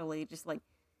 especially, just like,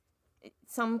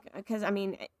 because, I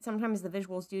mean, sometimes the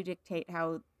visuals do dictate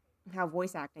how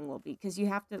voice acting will be, because you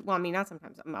have to, well, I mean, not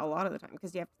sometimes, a lot of the time,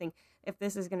 because you have to think, if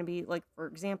this is going to be, like, for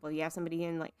example, you have somebody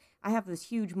in, like, I have this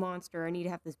huge monster, I need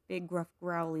to have this big, gruff,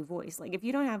 growly voice. Like, if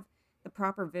you don't have the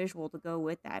proper visual to go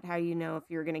with that, how do you know if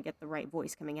you're going to get the right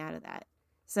voice coming out of that?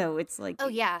 So it's like... Oh,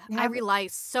 yeah, I rely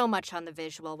so much on the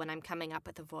visual when I'm coming up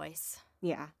with a voice.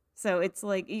 Yeah, so it's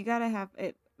like, you gotta have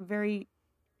it very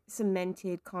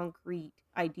cemented, concrete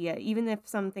idea, even if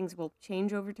some things will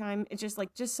change over time. It's just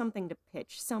like, just something to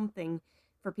pitch, something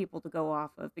for people to go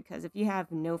off of, because if you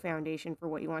have no foundation for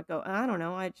what you want to go, I don't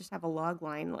know, I just have a log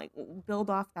line, like, build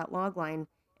off that log line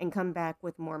and come back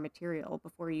with more material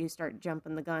before you start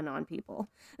jumping the gun on people.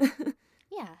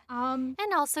 Yeah.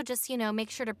 And also just, you know,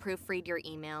 make sure to proofread your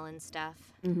email and stuff.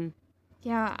 Mm-hmm.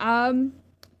 Yeah,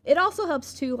 it also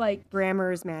helps to, like...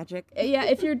 Grammar is magic. Yeah,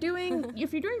 if you're doing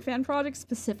fan projects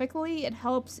specifically, it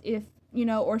helps if, you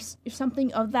know, or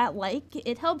something of that like,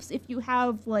 it helps if you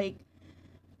have, like,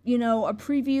 you know, a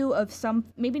preview of some,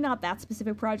 maybe not that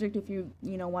specific project if you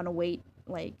know, want to wait,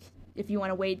 like, if you want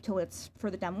to wait till it's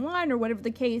further down the line or whatever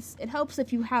the case. It helps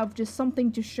if you have just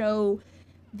something to show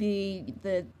the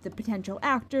potential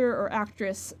actor or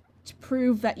actress to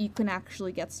prove that you can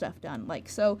actually get stuff done. Like,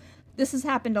 so this has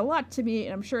happened a lot to me,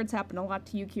 and I'm sure it's happened a lot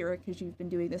to you, Kira, because you've been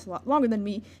doing this a lot longer than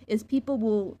me, is people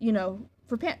will, you know,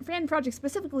 for fan projects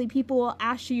specifically, people will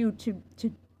ask you to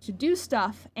do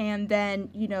stuff, and then,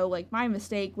 you know, like, my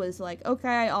mistake was like,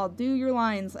 okay, I'll do your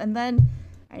lines, and then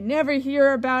I never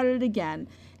hear about it again.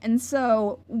 And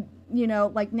so, you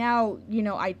know, like, now, you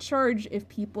know, I charge if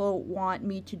people want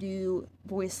me to do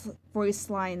voice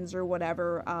lines or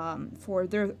whatever, for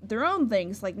their own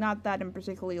things, like, not that I'm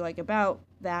particularly, like, about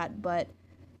that, but,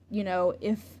 you know,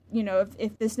 if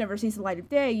this never sees the light of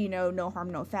day, you know, no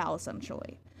harm, no foul,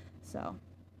 essentially. So.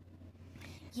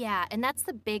 Yeah, and that's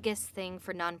the biggest thing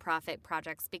for nonprofit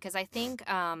projects, because I think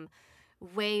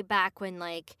way back when,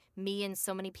 like, me and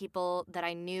so many people that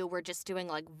I knew were just doing,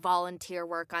 like, volunteer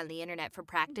work on the internet for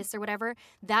practice or whatever,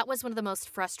 that was one of the most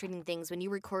frustrating things, when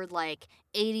you record, like,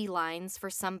 80 lines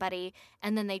for somebody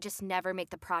and then they just never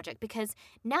make the project. Because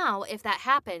now, if that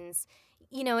happens,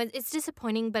 you know, it's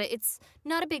disappointing, but it's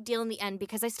not a big deal in the end,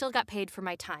 because I still got paid for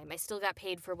my time. I still got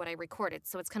paid for what I recorded.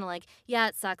 So it's kind of like, yeah,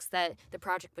 it sucks that the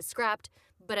project was scrapped,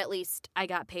 but at least I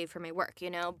got paid for my work, you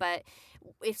know? But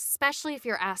especially if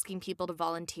you're asking people to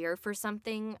volunteer for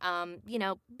something, you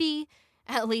know, be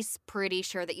at least pretty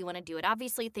sure that you want to do it.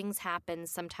 Obviously, things happen.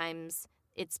 Sometimes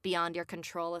it's beyond your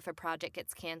control if a project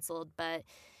gets canceled, but,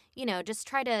 you know, just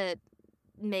try to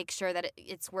make sure that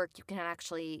it's work you can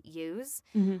actually use.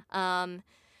 Mm-hmm.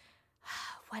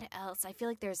 What else? I feel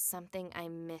like there's something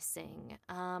I'm missing.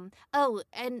 Oh,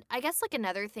 and I guess, like,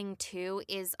 another thing too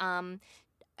is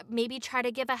maybe try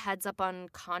to give a heads up on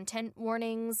content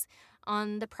warnings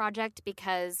on the project,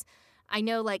 because I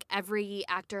know, like, every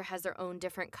actor has their own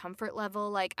different comfort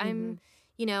level. Like, I'm,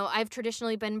 you know, I've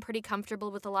traditionally been pretty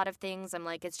comfortable with a lot of things. I'm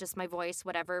like, it's just my voice,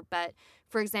 whatever. But,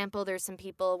 for example, there's some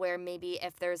people where maybe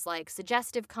if there's, like,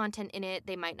 suggestive content in it,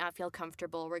 they might not feel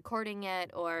comfortable recording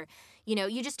it. Or, you know,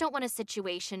 you just don't want a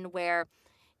situation where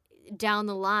down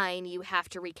the line you have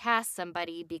to recast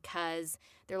somebody because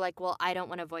they're like, well, I don't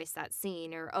want to voice that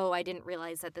scene, or, oh, I didn't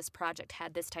realize that this project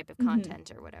had this type of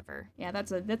content or whatever. Yeah,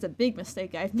 that's a big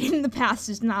mistake I've made in the past,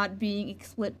 is not being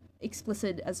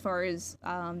explicit as far as,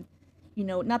 you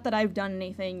know, not that I've done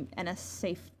anything NS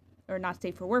safe or not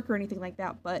safe for work or anything like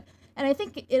that. But and I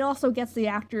think it also gets the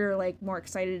actor like more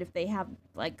excited if they have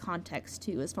like context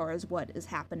too, as far as what is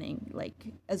happening, like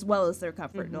as well as their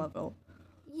comfort level.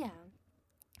 Yeah.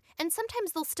 And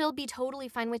sometimes they'll still be totally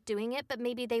fine with doing it, but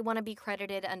maybe they want to be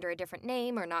credited under a different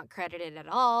name or not credited at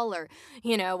all, or,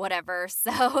 you know, whatever.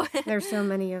 So There's so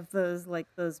many of those, like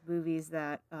those movies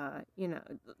that, you know,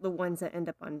 the ones that end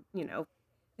up on, you know,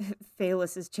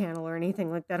 Phalus's channel or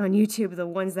anything like that on YouTube, the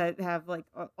ones that have like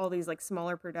all these like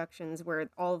smaller productions where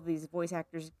all of these voice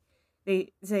actors,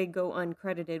 they say go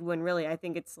uncredited, when really I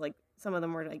think it's like some of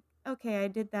them were like, okay, I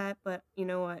did that, but you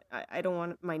know what, I don't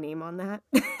want my name on that.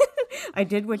 I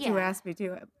did what you asked me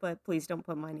to, but please don't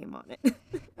put my name on it.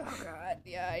 Oh god,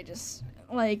 yeah, I just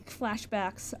like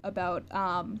flashbacks about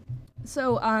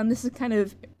this is kind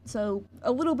of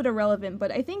a little bit irrelevant,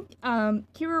 but I think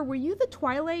Kira, were you the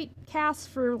Twilight cast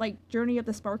for like Journey of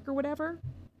the Spark or whatever?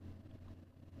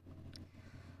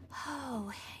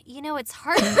 Oh, you know, it's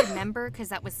hard to remember because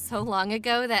that was so long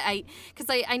ago that I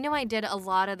know I did a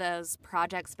lot of those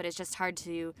projects, but it's just hard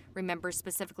to remember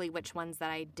specifically which ones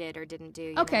that I did or didn't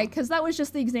do. Okay, because that was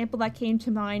just the example that came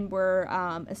to mind where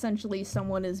essentially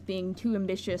someone is being too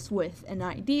ambitious with an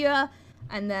idea,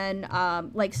 and then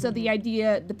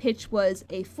the pitch was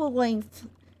a full-length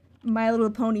My Little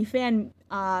Pony fan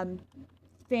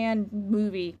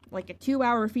movie, like a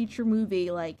 2-hour feature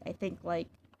movie, like I think like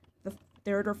the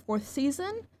 3rd or 4th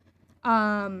season.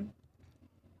 Yeah,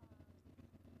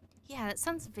 it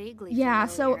sounds vaguely familiar.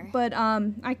 So but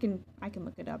I can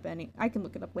look it up I can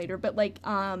look it up later, but like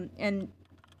and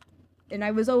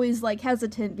I was always like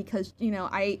hesitant because, you know,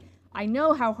 I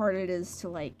know how hard it is to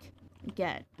like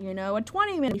get, you know, a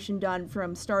 20-minute animation done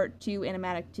from start to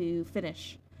animatic to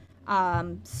finish.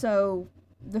 So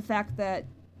the fact that,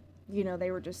 you know,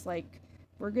 they were just like,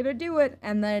 we're gonna do it,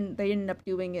 and then they ended up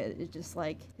doing it. It's just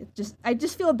like, I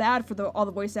just feel bad for all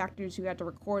the voice actors who had to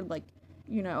record like,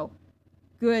 you know,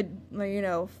 good, you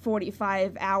know,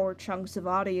 45-hour chunks of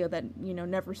audio that, you know,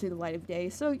 never see the light of day.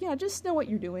 So yeah, just know what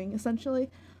you're doing, essentially.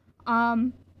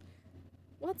 Well,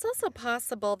 it's also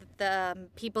possible that the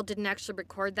people didn't actually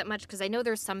record that much, because I know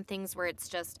there's some things where it's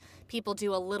just people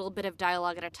do a little bit of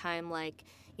dialogue at a time, like,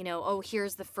 you know, oh,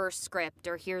 here's the first script,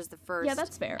 or here's the first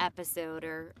that's fair. episode,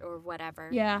 or whatever.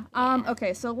 Yeah.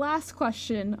 Okay, so last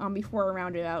question before I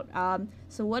round it out.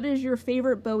 So what is your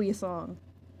favorite Bowie song?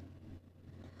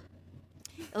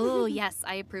 Oh, yes,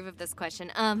 I approve of this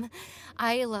question.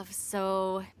 I love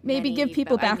so Maybe many give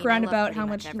people background about how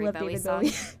much much you love David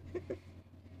Bowie.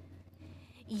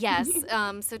 Yes,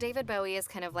 so David Bowie is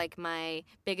kind of like my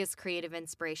biggest creative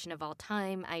inspiration of all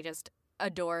time. I just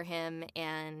adore him,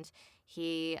 and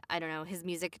I don't know, his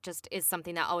music just is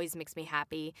something that always makes me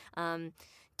happy.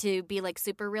 To be like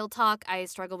super real talk, I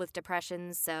struggle with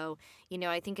depression, so, you know,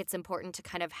 I think it's important to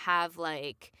kind of have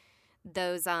like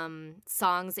those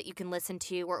songs that you can listen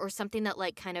to, or something that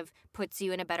like kind of puts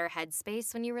you in a better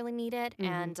headspace when you really need it.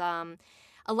 And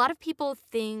a lot of people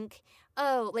think,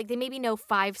 oh, like they maybe know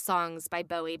 5 songs by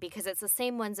Bowie because it's the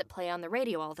same ones that play on the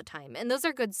radio all the time, and those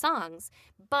are good songs,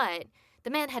 but the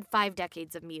man had 5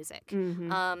 decades of music.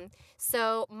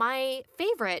 So my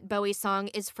favorite Bowie song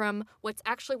is from what's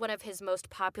actually one of his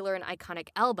most popular and iconic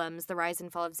albums, The Rise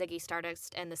and Fall of Ziggy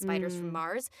Stardust and the Spiders from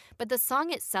Mars. But the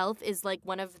song itself is like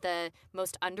one of the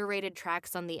most underrated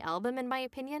tracks on the album, in my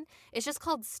opinion. It's just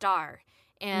called Star.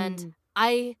 And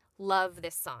I love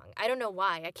this song. I don't know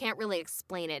why. I can't really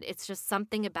explain it. It's just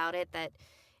something about it that,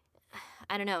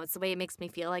 I don't know, it's the way it makes me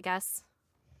feel, I guess.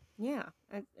 Yeah.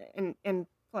 And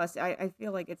plus, I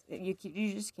feel like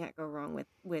you just can't go wrong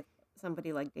with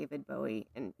somebody like David Bowie,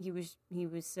 and he was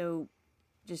so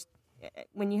just,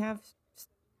 when you have,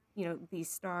 you know,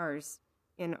 these stars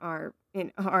in our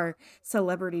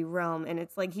celebrity realm, and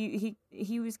it's like he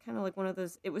was kind of like one of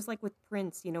those. It was like with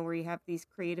Prince, you know, where you have these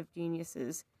creative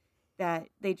geniuses that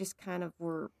they just kind of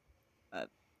were.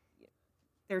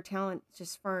 Their talent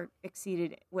just far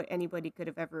exceeded what anybody could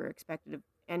have ever expected of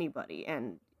anybody,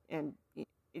 and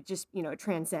it just, you know, it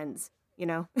transcends, you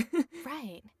know?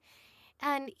 Right.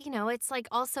 And, you know, it's like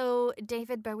also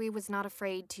David Bowie was not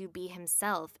afraid to be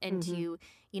himself and to,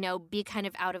 you know, be kind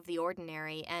of out of the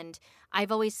ordinary. And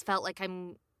I've always felt like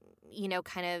I'm, you know,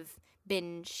 kind of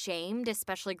been shamed,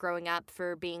 especially growing up,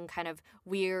 for being kind of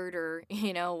weird or,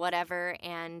 you know, whatever.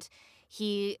 And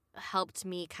he helped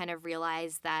me kind of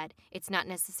realize that it's not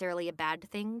necessarily a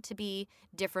bad thing to be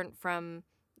different from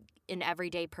an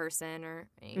everyday person, or,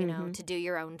 you know, to do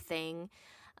your own thing.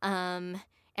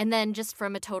 And then just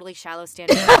from a totally shallow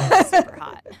standpoint, it's super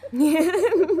hot.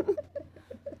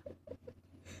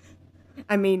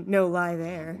 I mean, no lie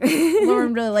there.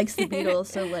 Lauren really likes the Beatles,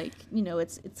 so like, you know,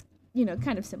 it's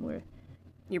kind of similar.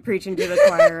 You're preaching to the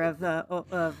choir of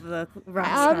the rock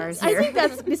stars here. I think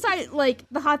that's, besides, like,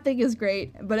 the hot thing is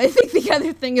great, but I think the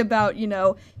other thing about,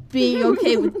 being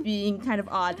okay with being kind of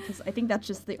odd, because I think that's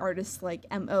just the artist's, like,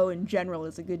 MO in general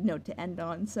is a good note to end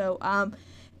on. So,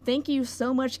 thank you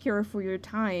so much, Kira, for your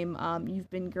time. You've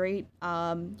been great.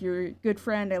 You're a good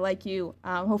friend. I like you.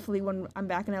 Hopefully when I'm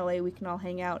back in LA, we can all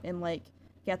hang out and, like,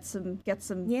 get some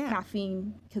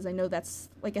caffeine, because I know that's,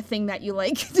 like, a thing that you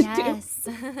like to do. Yes.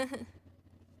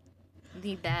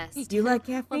 The best. Do you like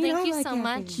caffeine? Well, thank you like so caffeine.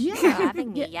 much for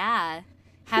having me. Yeah.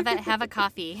 Have a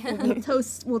coffee.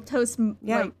 We'll toast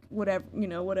like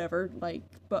whatever, like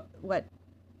what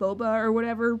boba or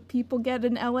whatever people get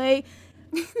in LA.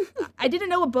 I didn't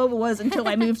know what boba was until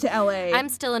I moved to LA. I'm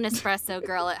still an espresso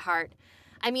girl at heart.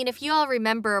 I mean, if you all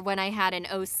remember when I had an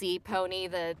OC pony,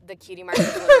 the cutie mark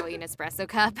was literally an espresso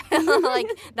cup. Like,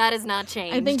 that has not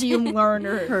changed. I think you and Lauren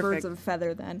are birds of a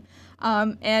feather then.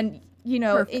 And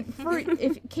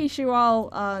in case you all,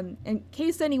 in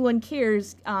case anyone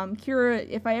cares, Kira,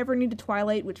 if I ever need a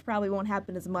Twilight, which probably won't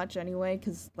happen as much anyway,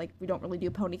 because, like, we don't really do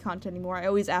pony content anymore, I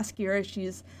always ask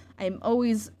Kira. I'm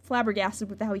always flabbergasted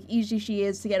with how easy she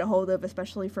is to get a hold of,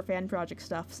 especially for fan project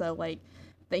stuff. So, like,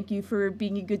 thank you for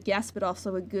being a good guest, but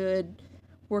also a good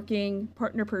working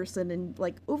partner person and,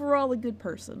 like, overall a good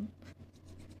person.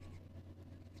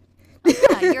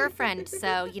 Yeah, you're a friend,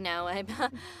 so,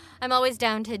 I'm always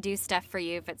down to do stuff for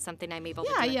you if it's something I'm able to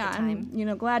do at the time.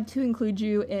 I'm, glad to include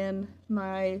you in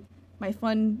my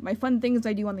fun things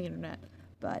I do on the internet.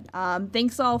 But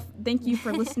thank you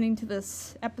for listening to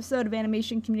this episode of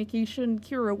Animation Communication.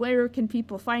 Kira, where can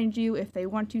people find you if they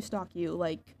want to stalk you,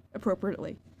 like,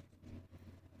 appropriately?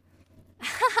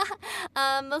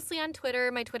 Mostly on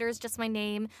Twitter. My Twitter is just my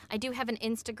name. I do have an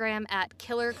Instagram at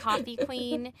Killer Coffee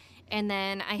Queen, and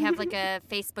then I have, like, a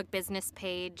Facebook business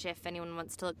page. If anyone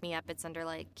wants to look me up, it's under,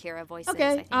 like, Kira Voices.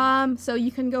 Okay. I think. So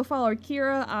you can go follow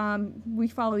Kira. We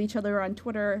follow each other on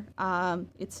Twitter.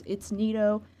 It's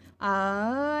neato.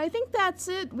 I think that's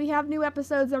it. We have new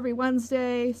episodes every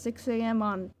Wednesday, 6 a.m.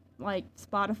 on, like,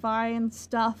 Spotify and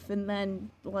stuff, and then,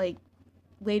 like,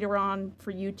 later on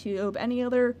for YouTube. Any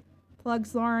other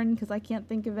plugs, Lauren? Because I can't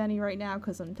think of any right now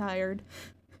because I'm tired.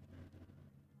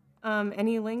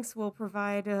 Any links we'll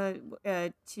provide to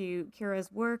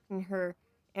Kira's work and her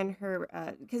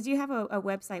because you have a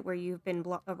website where you've been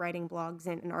writing blogs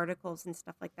and articles and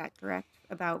stuff like that, correct?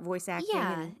 About voice acting.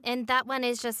 Yeah, and that one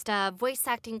is just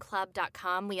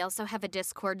voiceactingclub.com. We also have a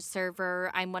Discord server.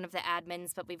 I'm one of the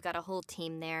admins, but we've got a whole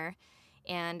team there.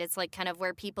 And it's like kind of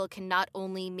where people can not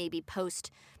only maybe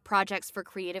post projects for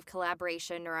creative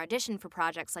collaboration or audition for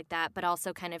projects like that, but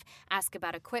also kind of ask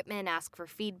about equipment, ask for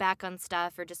feedback on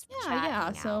stuff, or just chat.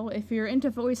 Yeah. So if you're into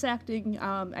voice acting,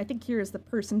 I think Kira's the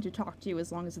person to talk to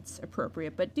as long as it's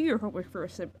appropriate. But do your homework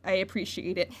first. I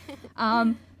appreciate it.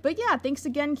 But yeah, thanks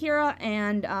again, Kira.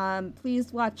 And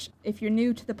please watch, if you're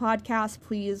new to the podcast,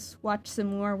 please watch some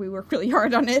more. We work really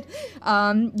hard on it.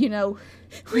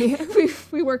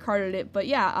 We work hard at it. But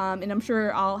yeah, and I'm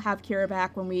sure I'll have Kira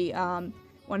back when we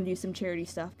want to do some charity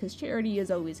stuff, because charity is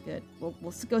always good.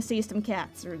 We'll go save some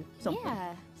cats or something.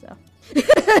 Yeah. So.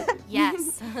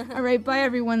 Yes. All right, bye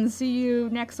everyone. See you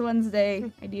next Wednesday,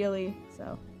 ideally.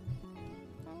 So.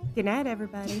 Good night,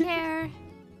 everybody. Take care.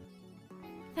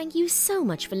 Thank you so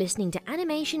much for listening to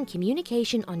Animation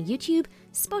Communication on YouTube,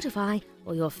 Spotify,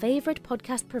 or your favorite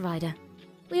podcast provider.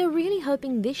 We are really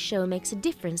hoping this show makes a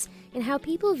difference in how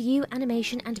people view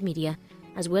animation and media,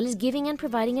 as well as giving and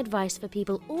providing advice for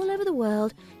people all over the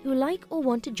world who like or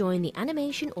want to join the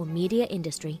animation or media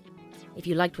industry. If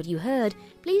you liked what you heard,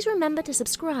 please remember to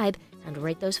subscribe and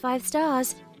rate those 5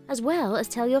 stars, as well as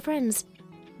tell your friends.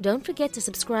 Don't forget to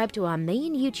subscribe to our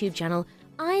main YouTube channel,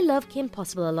 I Love Kim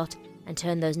Possible a Lot, and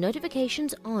turn those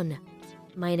notifications on.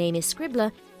 My name is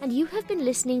Scribbler, and you have been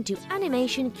listening to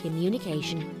Animation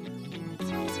Communication.